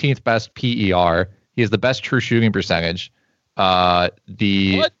the 19th best PER. He has the best true shooting percentage. The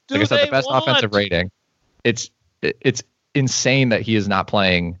best offensive rating. It's insane that he is not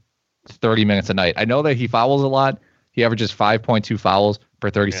playing 30 minutes a night. I know that he fouls a lot. He averages 5.2 fouls per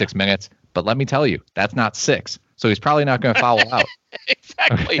 36 minutes. But let me tell you, that's not 6. So he's probably not going to foul out.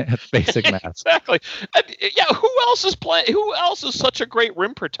 Exactly. That's basic math. Exactly. And, who else is playing? Who else is such a great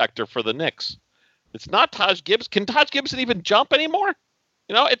rim protector for the Knicks? It's not Taj Gibbs. Can Taj Gibson even jump anymore?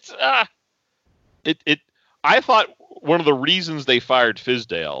 It's I thought one of the reasons they fired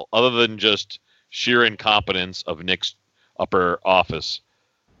Fizdale, other than just sheer incompetence of Knicks upper office,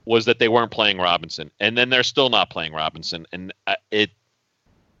 was that they weren't playing Robinson, and then they're still not playing Robinson, and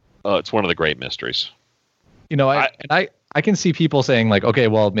it's one of the great mysteries. I can see people saying like, okay,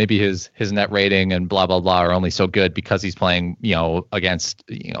 well, maybe his net rating and blah blah blah are only so good because he's playing against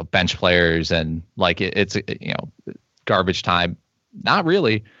bench players and like it's garbage time. Not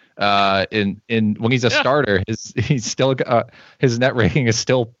really. In when he's a starter, he's still his net rating is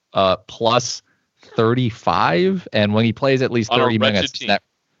still plus 35, and when he plays at least 30 minutes,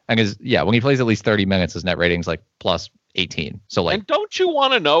 when he plays at least 30 minutes, his net rating is like plus 18. So like, and don't you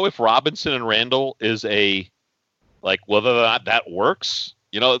want to know if Robinson and Randall is whether or not that works?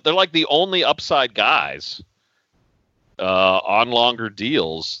 They're like the only upside guys on longer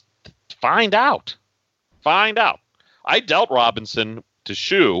deals. Find out. I dealt Robinson to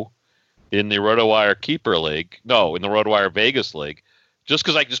Shu in the RotoWire Keeper League. No, in the RotoWire Vegas League, just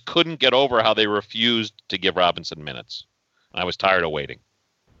because I just couldn't get over how they refused to give Robinson minutes. I was tired of waiting.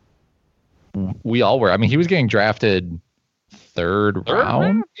 We all were. I mean, he was getting drafted third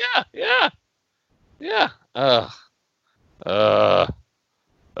round. Yeah.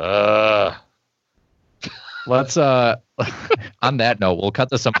 Let's on that note, we'll cut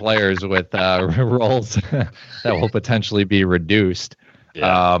to some players with roles that will potentially be reduced.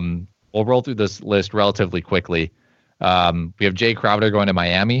 Yeah. We'll roll through this list relatively quickly. We have Jay Crowder going to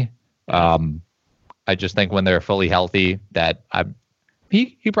Miami. I just think when they're fully healthy, that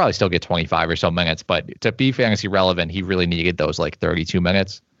he probably still get 25 or so minutes, but to be fantasy relevant, he really needed those like 32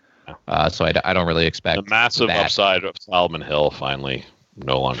 minutes. So I don't really expect the massive upside of Solomon Hill finally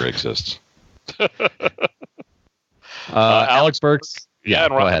no longer exists. Alex Burks.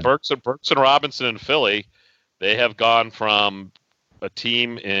 And Burks and Robinson in Philly, they have gone from a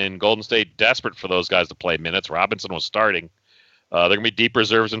team in Golden State desperate for those guys to play minutes. Robinson was starting. They're going to be deep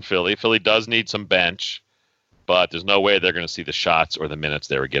reserves in Philly. Philly does need some bench, but there's no way they're going to see the shots or the minutes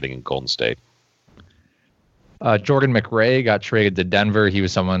they were getting in Golden State. Jordan McRae got traded to Denver. He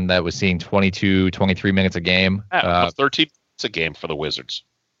was someone that was seeing 22, 23 minutes a game. 13 minutes a game for the Wizards.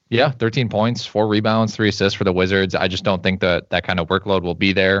 Yeah, 13 points, 4 rebounds, 3 assists for the Wizards. I just don't think that kind of workload will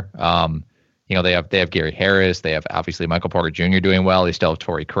be there. They have Gary Harris. They have obviously Michael Porter Jr. doing well. They still have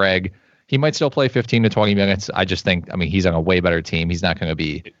Torrey Craig. He might still play 15 to 20 minutes. I just think, he's on a way better team. He's not going to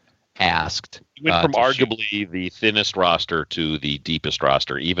be asked. He went from arguably the thinnest roster to the deepest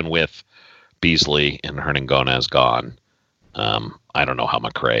roster, even with Beasley and Hernangomez gone. I don't know how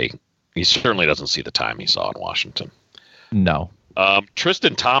McRae. He certainly doesn't see the time he saw in Washington. No.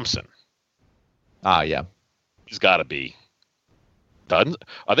 Tristan Thompson. Yeah. He's got to be done.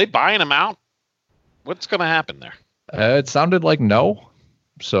 Are they buying him out? What's going to happen there? It sounded like no.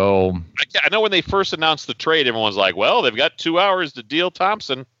 So I know when they first announced the trade, everyone's like, well, they've got 2 hours to deal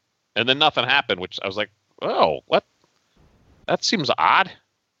Thompson. And then nothing happened, which I was like, oh, what? That seems odd.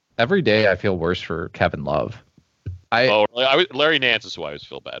 Every day I feel worse for Kevin Love. Larry Nance is who I always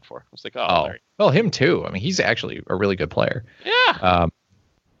feel bad for. I was like, Larry. Well, him too. He's actually a really good player. Yeah.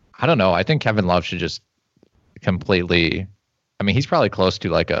 I don't know. I think Kevin Love should just completely. He's probably close to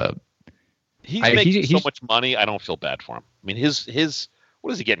like a He's making so much money. I don't feel bad for him. I mean, his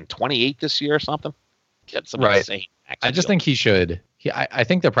what is he getting? 28 this year or something? Get some insane. I just think he should. I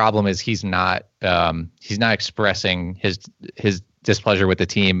think the problem is he's not expressing his displeasure with the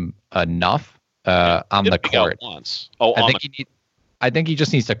team enough on the court. Once. I think he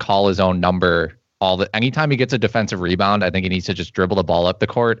just needs to call his own number. Anytime he gets a defensive rebound, I think he needs to just dribble the ball up the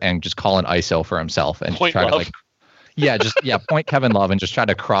court and just call an ISO for himself and point try Love. to point Kevin Love and just try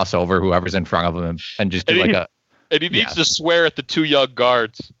to cross over whoever's in front of him and just do And he needs to swear at the 2 young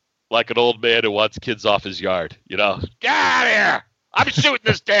guards like an old man who wants kids off his yard. You know, get out of here! I'm shooting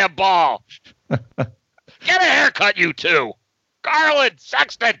this damn ball. Get a haircut, you two. Garland,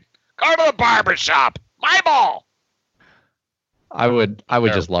 Sexton, go to the barber shop. My ball. I would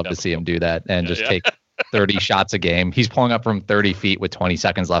just love to see him do that and just take 30 shots a game. He's pulling up from 30 feet with 20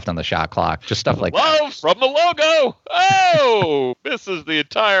 seconds left on the shot clock. Just stuff like that. Love from the logo. Oh, misses the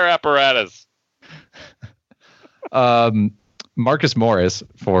entire apparatus. Marcus Morris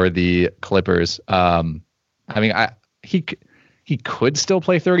for the Clippers. He could still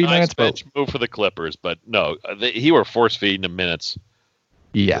play 30 minutes, but move for the Clippers. But no, he were force feeding him minutes.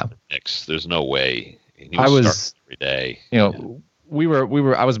 Yeah, Knicks. There's no way. I was every day.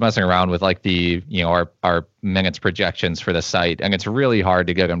 I was messing around with like the our minutes projections for the site, and it's really hard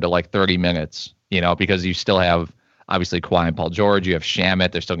to get him to like 30 minutes. Because you still have obviously Kawhi and Paul George. You have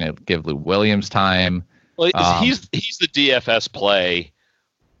Shamet. They're still going to give Lou Williams time. Well, he's the DFS play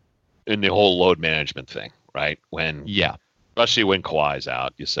in the whole load management thing, right? Especially when Kawhi's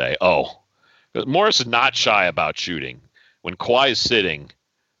out, you say, Morris is not shy about shooting. When Kawhi is sitting,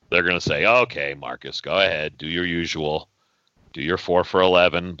 they're going to say, okay, Marcus, go ahead, do your usual, do your 4 for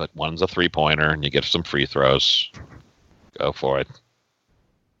 11, but one's a 3-pointer, and you get some free throws. Go for it.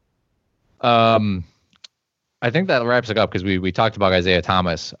 I think that wraps it up because we talked about Isaiah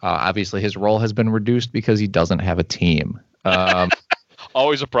Thomas. Obviously, his role has been reduced because he doesn't have a team.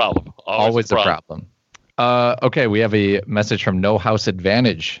 Always a problem. Always a problem. Okay, we have a message from No House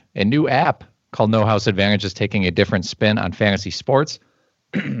Advantage. A new app called No House Advantage is taking a different spin on fantasy sports.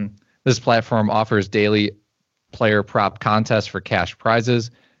 This platform offers daily player prop contests for cash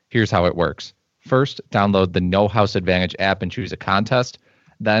prizes. Here's how it works. First, download the No House Advantage app and choose a contest.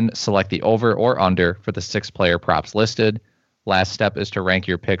 Then select the over or under for the 6 player props listed. Last step is to rank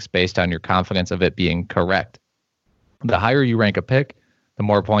your picks based on your confidence of it being correct. The higher you rank a pick, the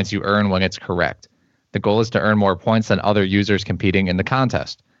more points you earn when it's correct. The goal is to earn more points than other users competing in the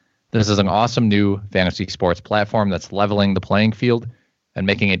contest. This is an awesome new fantasy sports platform that's leveling the playing field and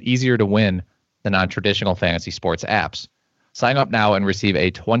making it easier to win than on traditional fantasy sports apps. Sign up now and receive a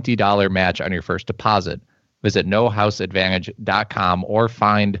 $20 match on your first deposit. Visit nohouseadvantage.com or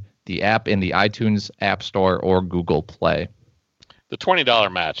find the app in the iTunes App Store or Google Play. The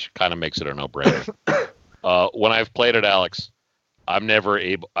 $20 match kind of makes it a no-brainer. When I've played it, Alex, I'm never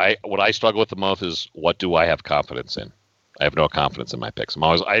able. What I struggle with the most is what do I have confidence in? I have no confidence in my picks.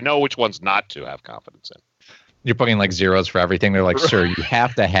 I know which ones not to have confidence in. You're putting like zeros for everything. They're like, sir, you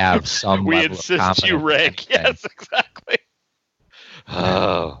have to have some we level of confidence. We insist you rank. Yes, exactly.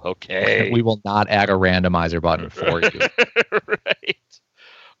 Oh, okay. We will not add a randomizer button for you. Right.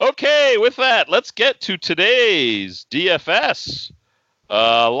 Okay, with that, let's get to today's DFS.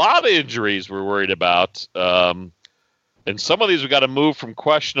 A lot of injuries we're worried about. And some of these we got to move from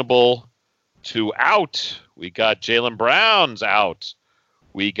questionable to out. We got Jaylen Brown's out.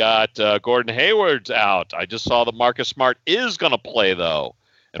 We got Gordon Hayward's out. I just saw that Marcus Smart is going to play, though,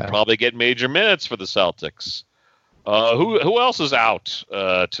 and probably get major minutes for the Celtics. Who else is out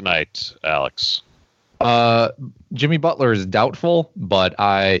tonight, Alex? Jimmy Butler is doubtful, but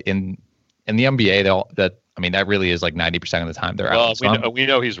in the NBA, that really is like 90% of the time they're out. We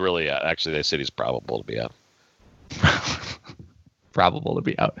know he's really out. Actually, they said he's probable to be out. Probable to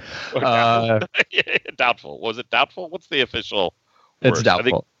be out. Doubtful. Was it doubtful? What's the official word? It's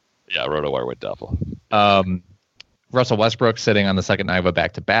doubtful. RotoWire went doubtful. Russell Westbrook sitting on the second night of a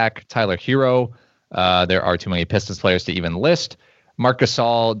back-to-back. Tyler Hero. There are too many Pistons players to even list. Marc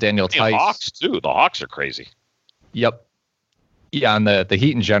Gasol, Daniel Theis. The Hawks, too. The Hawks are crazy. Yep. Yeah, on the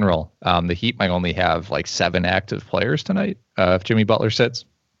Heat in general. The Heat might only have like 7 active players tonight if Jimmy Butler sits.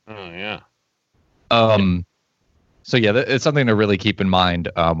 Oh, yeah. So, yeah, it's something to really keep in mind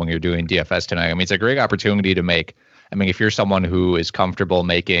when you're doing DFS tonight. I mean, it's a great opportunity to make. I mean, if you're someone who is comfortable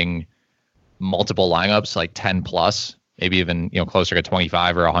making multiple lineups, like 10 plus, maybe even closer to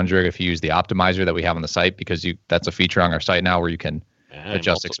 25 or 100 if you use the optimizer that we have on the site, because that's a feature on our site now where you can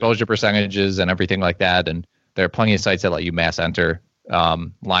adjust exposure percentages and everything like that. And there are plenty of sites that let you mass enter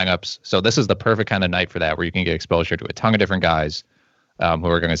lineups. So this is the perfect kind of night for that, where you can get exposure to a ton of different guys who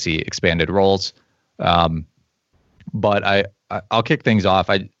are going to see expanded roles. But I'll kick things off.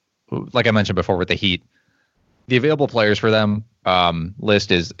 Like I mentioned before with the Heat, the available players for them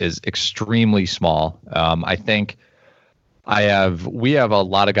list is extremely small. I think we have a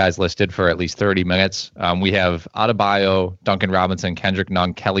lot of guys listed for at least 30 minutes. We have Adebayo, Duncan Robinson, Kendrick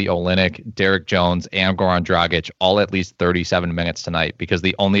Nunn, Kelly Olynyk, Derek Jones, and Goran Dragic, all at least 37 minutes tonight, because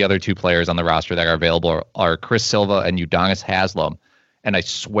the only other two players on the roster that are available are Chris Silva and Udonis Haslem. And I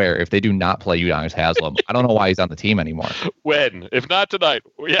swear, if they do not play Udonis Haslem, I don't know why he's on the team anymore. When? If not tonight.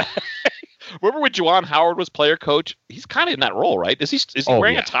 Yeah. Remember when Juwan Howard was player coach? He's kind of in that role, right? Is he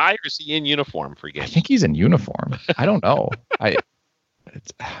wearing a tie, or is he in uniform for games? I think he's in uniform. I don't know.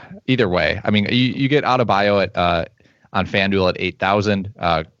 It's either way. I mean, you get Adebayo at on FanDuel at 8,000.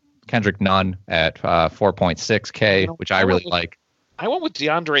 Kendrick Nunn at 4.6K, which I really like. I went with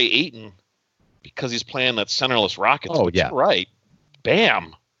DeAndre Ayton because he's playing that centerless Rockets. Oh, yeah. Right.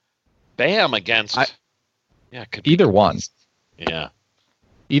 Bam against. Either one. Yeah.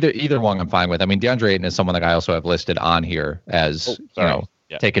 Either one I'm fine with. I mean, DeAndre Ayton is someone that I also have listed on here as,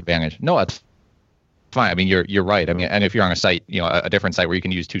 take advantage. No, it's fine. I mean, you're right. I mean, and if you're on a site, a different site where you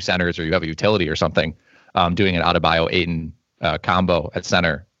can use two centers or you have a utility or something, doing an Adebayo Ayton combo at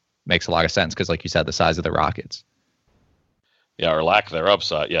center makes a lot of sense because, like you said, the size of the Rockets. Yeah, or lack thereof.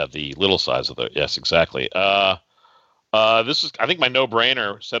 Yeah, the little size of the. Yes, exactly. This is, I think, my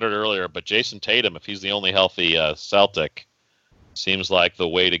no-brainer. Said it earlier, but Jason Tatum, if he's the only healthy Celtic, seems like the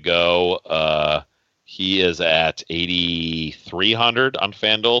way to go. He is at 8,300 on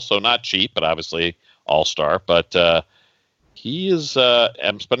FanDuel, so not cheap, but obviously all-star. But he is.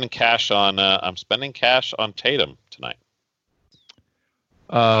 I'm spending cash on Tatum tonight.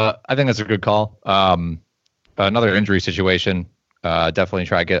 I think that's a good call. Another injury situation. Definitely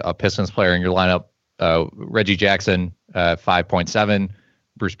try to get a Pistons player in your lineup. Reggie Jackson, 5.7,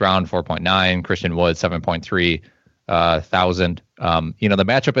 Bruce Brown, 4.9, Christian Wood, 7.3 thousand. The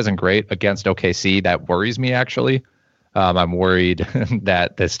matchup isn't great against OKC. That worries me, actually. I'm worried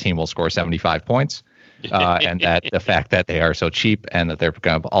that this team will score 75 points, and that the fact that they are so cheap and that they're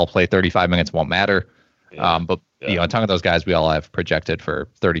going to all play 35 minutes won't matter. But a ton of those guys we all have projected for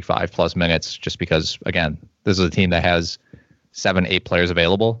 35 plus minutes, just because, again, this is a team that has 7-8 players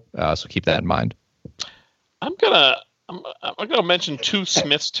available. So keep that in mind. I'm gonna mention two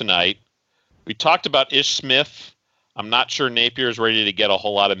Smiths tonight. We talked about Ish Smith. I'm not sure Napier's ready to get a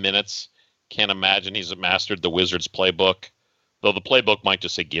whole lot of minutes. Can't imagine he's mastered the Wizards playbook, though the playbook might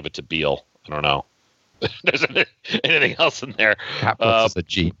just say give it to Beal. I don't know. There's anything else in there. Scott Brooks is a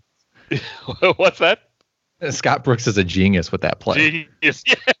genius. What's that? Scott Brooks is a genius with that play. Genius.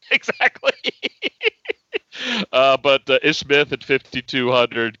 Yeah, exactly. But Ish Smith at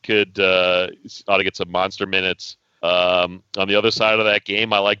 5,200 ought to get some monster minutes. On the other side of that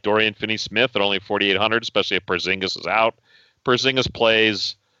game, I like Dorian Finney-Smith at only 4,800, especially if Porzingis is out. Porzingis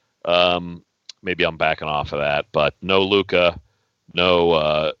plays. Maybe I'm backing off of that, but no Luka,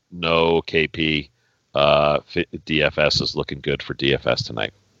 no KP. DFS is looking good for DFS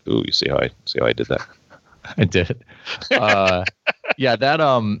tonight. Ooh, you see how I did that? I did. Yeah,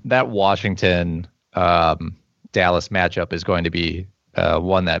 that Washington Dallas matchup is going to be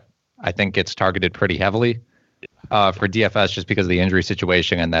one that I think gets targeted pretty heavily for DFS, just because of the injury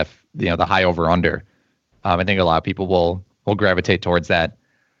situation and that the high over under. I think a lot of people will gravitate towards that.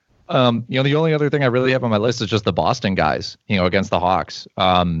 The only other thing I really have on my list is just the Boston guys. Against the Hawks.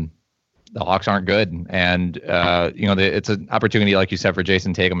 The Hawks aren't good, and it's an opportunity, like you said, for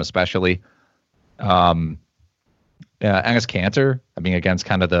Jason Tatum especially. Enes Kanter, against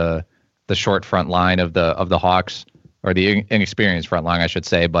kind of the short front line of the Hawks, or the inexperienced front line, I should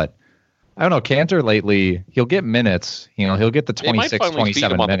say. But I don't know, Kanter lately, he'll get minutes. He'll get the 26, 27 minutes. They might finally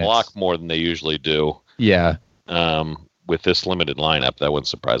feed him on the block more than they usually do. Yeah. With this limited lineup, that wouldn't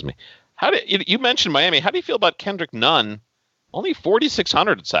surprise me. You mentioned Miami. How do you feel about Kendrick Nunn? Only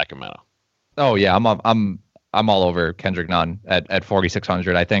 4,600 at Sacramento. Oh yeah, I'm all over Kendrick Nunn at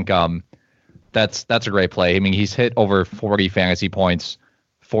 4,600. I think that's a great play. He's hit over 40 fantasy points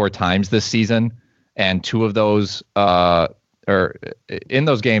 4 times this season, and 2 of those or in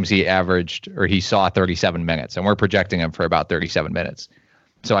those games he saw 37 minutes, and we're projecting him for about 37 minutes.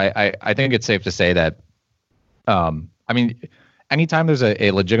 So I think it's safe to say that anytime there's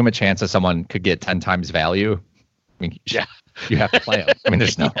a legitimate chance that someone could get 10 times value, you have to play him.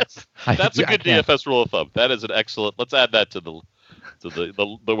 There's no. That's a good DFS rule of thumb. That is an excellent. Let's add that to the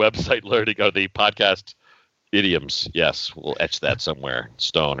website learning, or the podcast idioms. Yes, we'll etch that somewhere,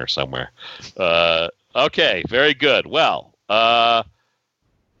 stone or somewhere. Okay, very good. Well, so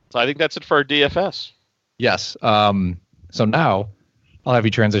I think that's it for our DFS. Yes. So now I'll have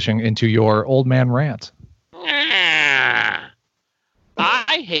you transition into your old man rant.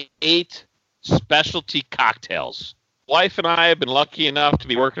 I hate specialty cocktails. Wife and I have been lucky enough to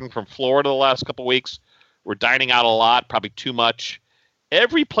be working from Florida the last couple weeks. We're dining out a lot, probably too much.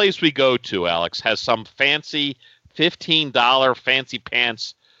 Every place we go to, Alex, has some fancy $15 fancy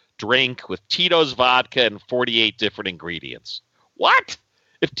pants drink with Tito's vodka and 48 different ingredients. What?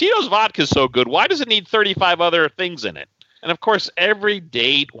 If Tito's vodka is so good, why does it need 35 other things in it? And of course, every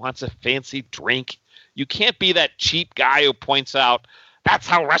date wants a fancy drink. You can't be that cheap guy who points out, that's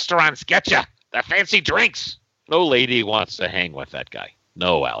how restaurants get you, the fancy drinks. No lady wants to hang with that guy.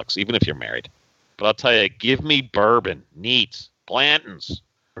 No, Alex, even if you're married. But I'll tell you, give me bourbon, neat, Blanton's,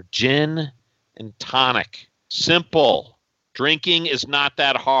 or gin and tonic. Simple. Drinking is not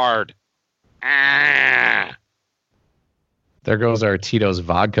that hard. There goes our Tito's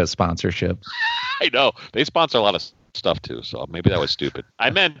vodka sponsorship. I know. They sponsor a lot of stuff, too, so maybe that was stupid. I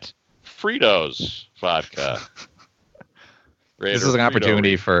meant Fritos vodka. This is an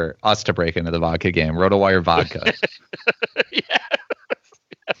opportunity for us to break into the vodka game. RotoWire vodka. Yeah.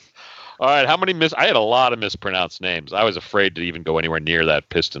 All right, how many I had a lot of mispronounced names. I was afraid to even go anywhere near that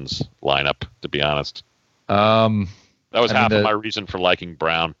Pistons lineup, to be honest. That was half of my reason for liking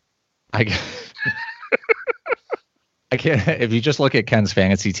Brown. I can't. If you just look at Ken's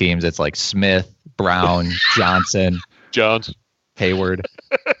fantasy teams, it's like Smith, Brown, Johnson, Jones, Hayward,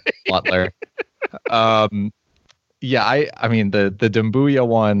 Butler. Yeah, I mean the Dumbuya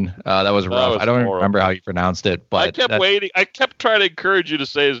one that was rough. I don't remember how you pronounced it, but I kept waiting. I kept trying to encourage you to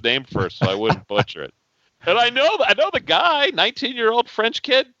say his name first, so I wouldn't butcher it. And I know the guy, 19-year-old French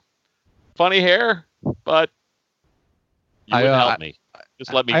kid, funny hair, but you wouldn't help me.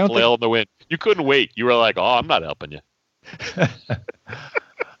 Just let me flail in the wind. You couldn't wait. You were like, "Oh, I'm not helping you."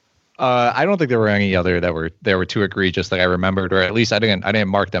 I don't think there were any other that were too egregious that I remembered, or at least I didn't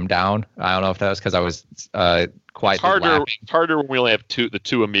mark them down. I don't know if that was because I was quietly laughing. It's harder when we only have the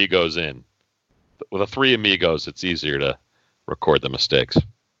two amigos in. With the three amigos, it's easier to record the mistakes.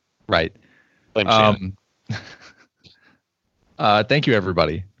 Right. Blame thank you,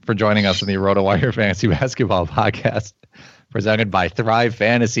 everybody, for joining us in the RotoWire Fantasy Basketball Podcast, presented by Thrive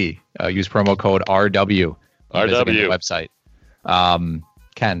Fantasy. Use promo code RW. Visiting the website.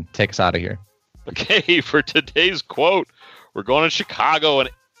 Ken, take us out of here. Okay, for today's quote, we're going to Chicago and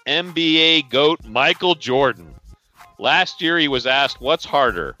NBA GOAT Michael Jordan. Last year he was asked, what's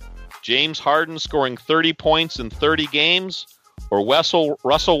harder, James Harden scoring 30 points in 30 games or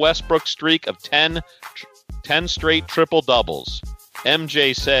Russell Westbrook's streak of 10 straight triple-doubles?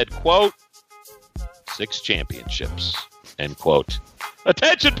 MJ said, quote, 6 championships, end quote.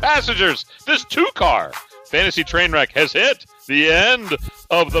 Attention passengers, this 2-car fantasy train wreck has hit the end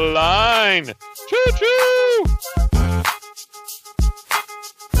of the line. Choo-choo!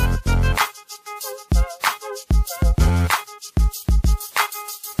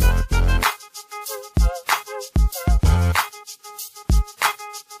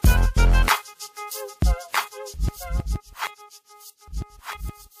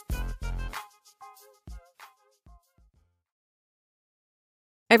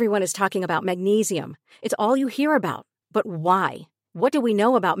 Everyone is talking about magnesium. It's all you hear about. But why? What do we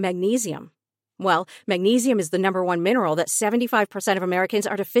know about magnesium? Well, magnesium is the #1 mineral that 75% of Americans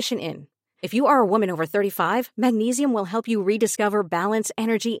are deficient in. If you are a woman over 35, magnesium will help you rediscover balance,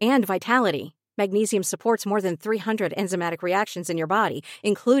 energy, and vitality. Magnesium supports more than 300 enzymatic reactions in your body,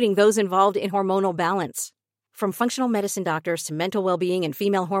 including those involved in hormonal balance. From functional medicine doctors to mental well-being and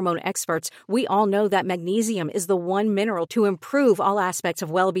female hormone experts, we all know that magnesium is the one mineral to improve all aspects of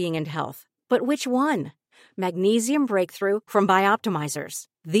well-being and health. But which one? Magnesium Breakthrough from Bioptimizers,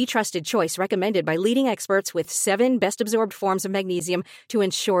 the trusted choice recommended by leading experts with 7 best-absorbed forms of magnesium to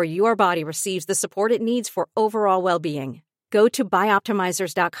ensure your body receives the support it needs for overall well-being. Go to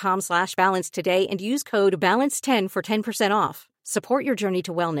bioptimizers.com/balance today and use code BALANCE10 for 10% off. Support your journey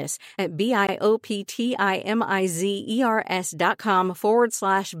to wellness at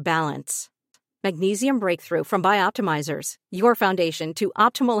bioptimizers.com/balance. Magnesium Breakthrough from Bioptimizers, your foundation to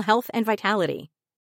optimal health and vitality.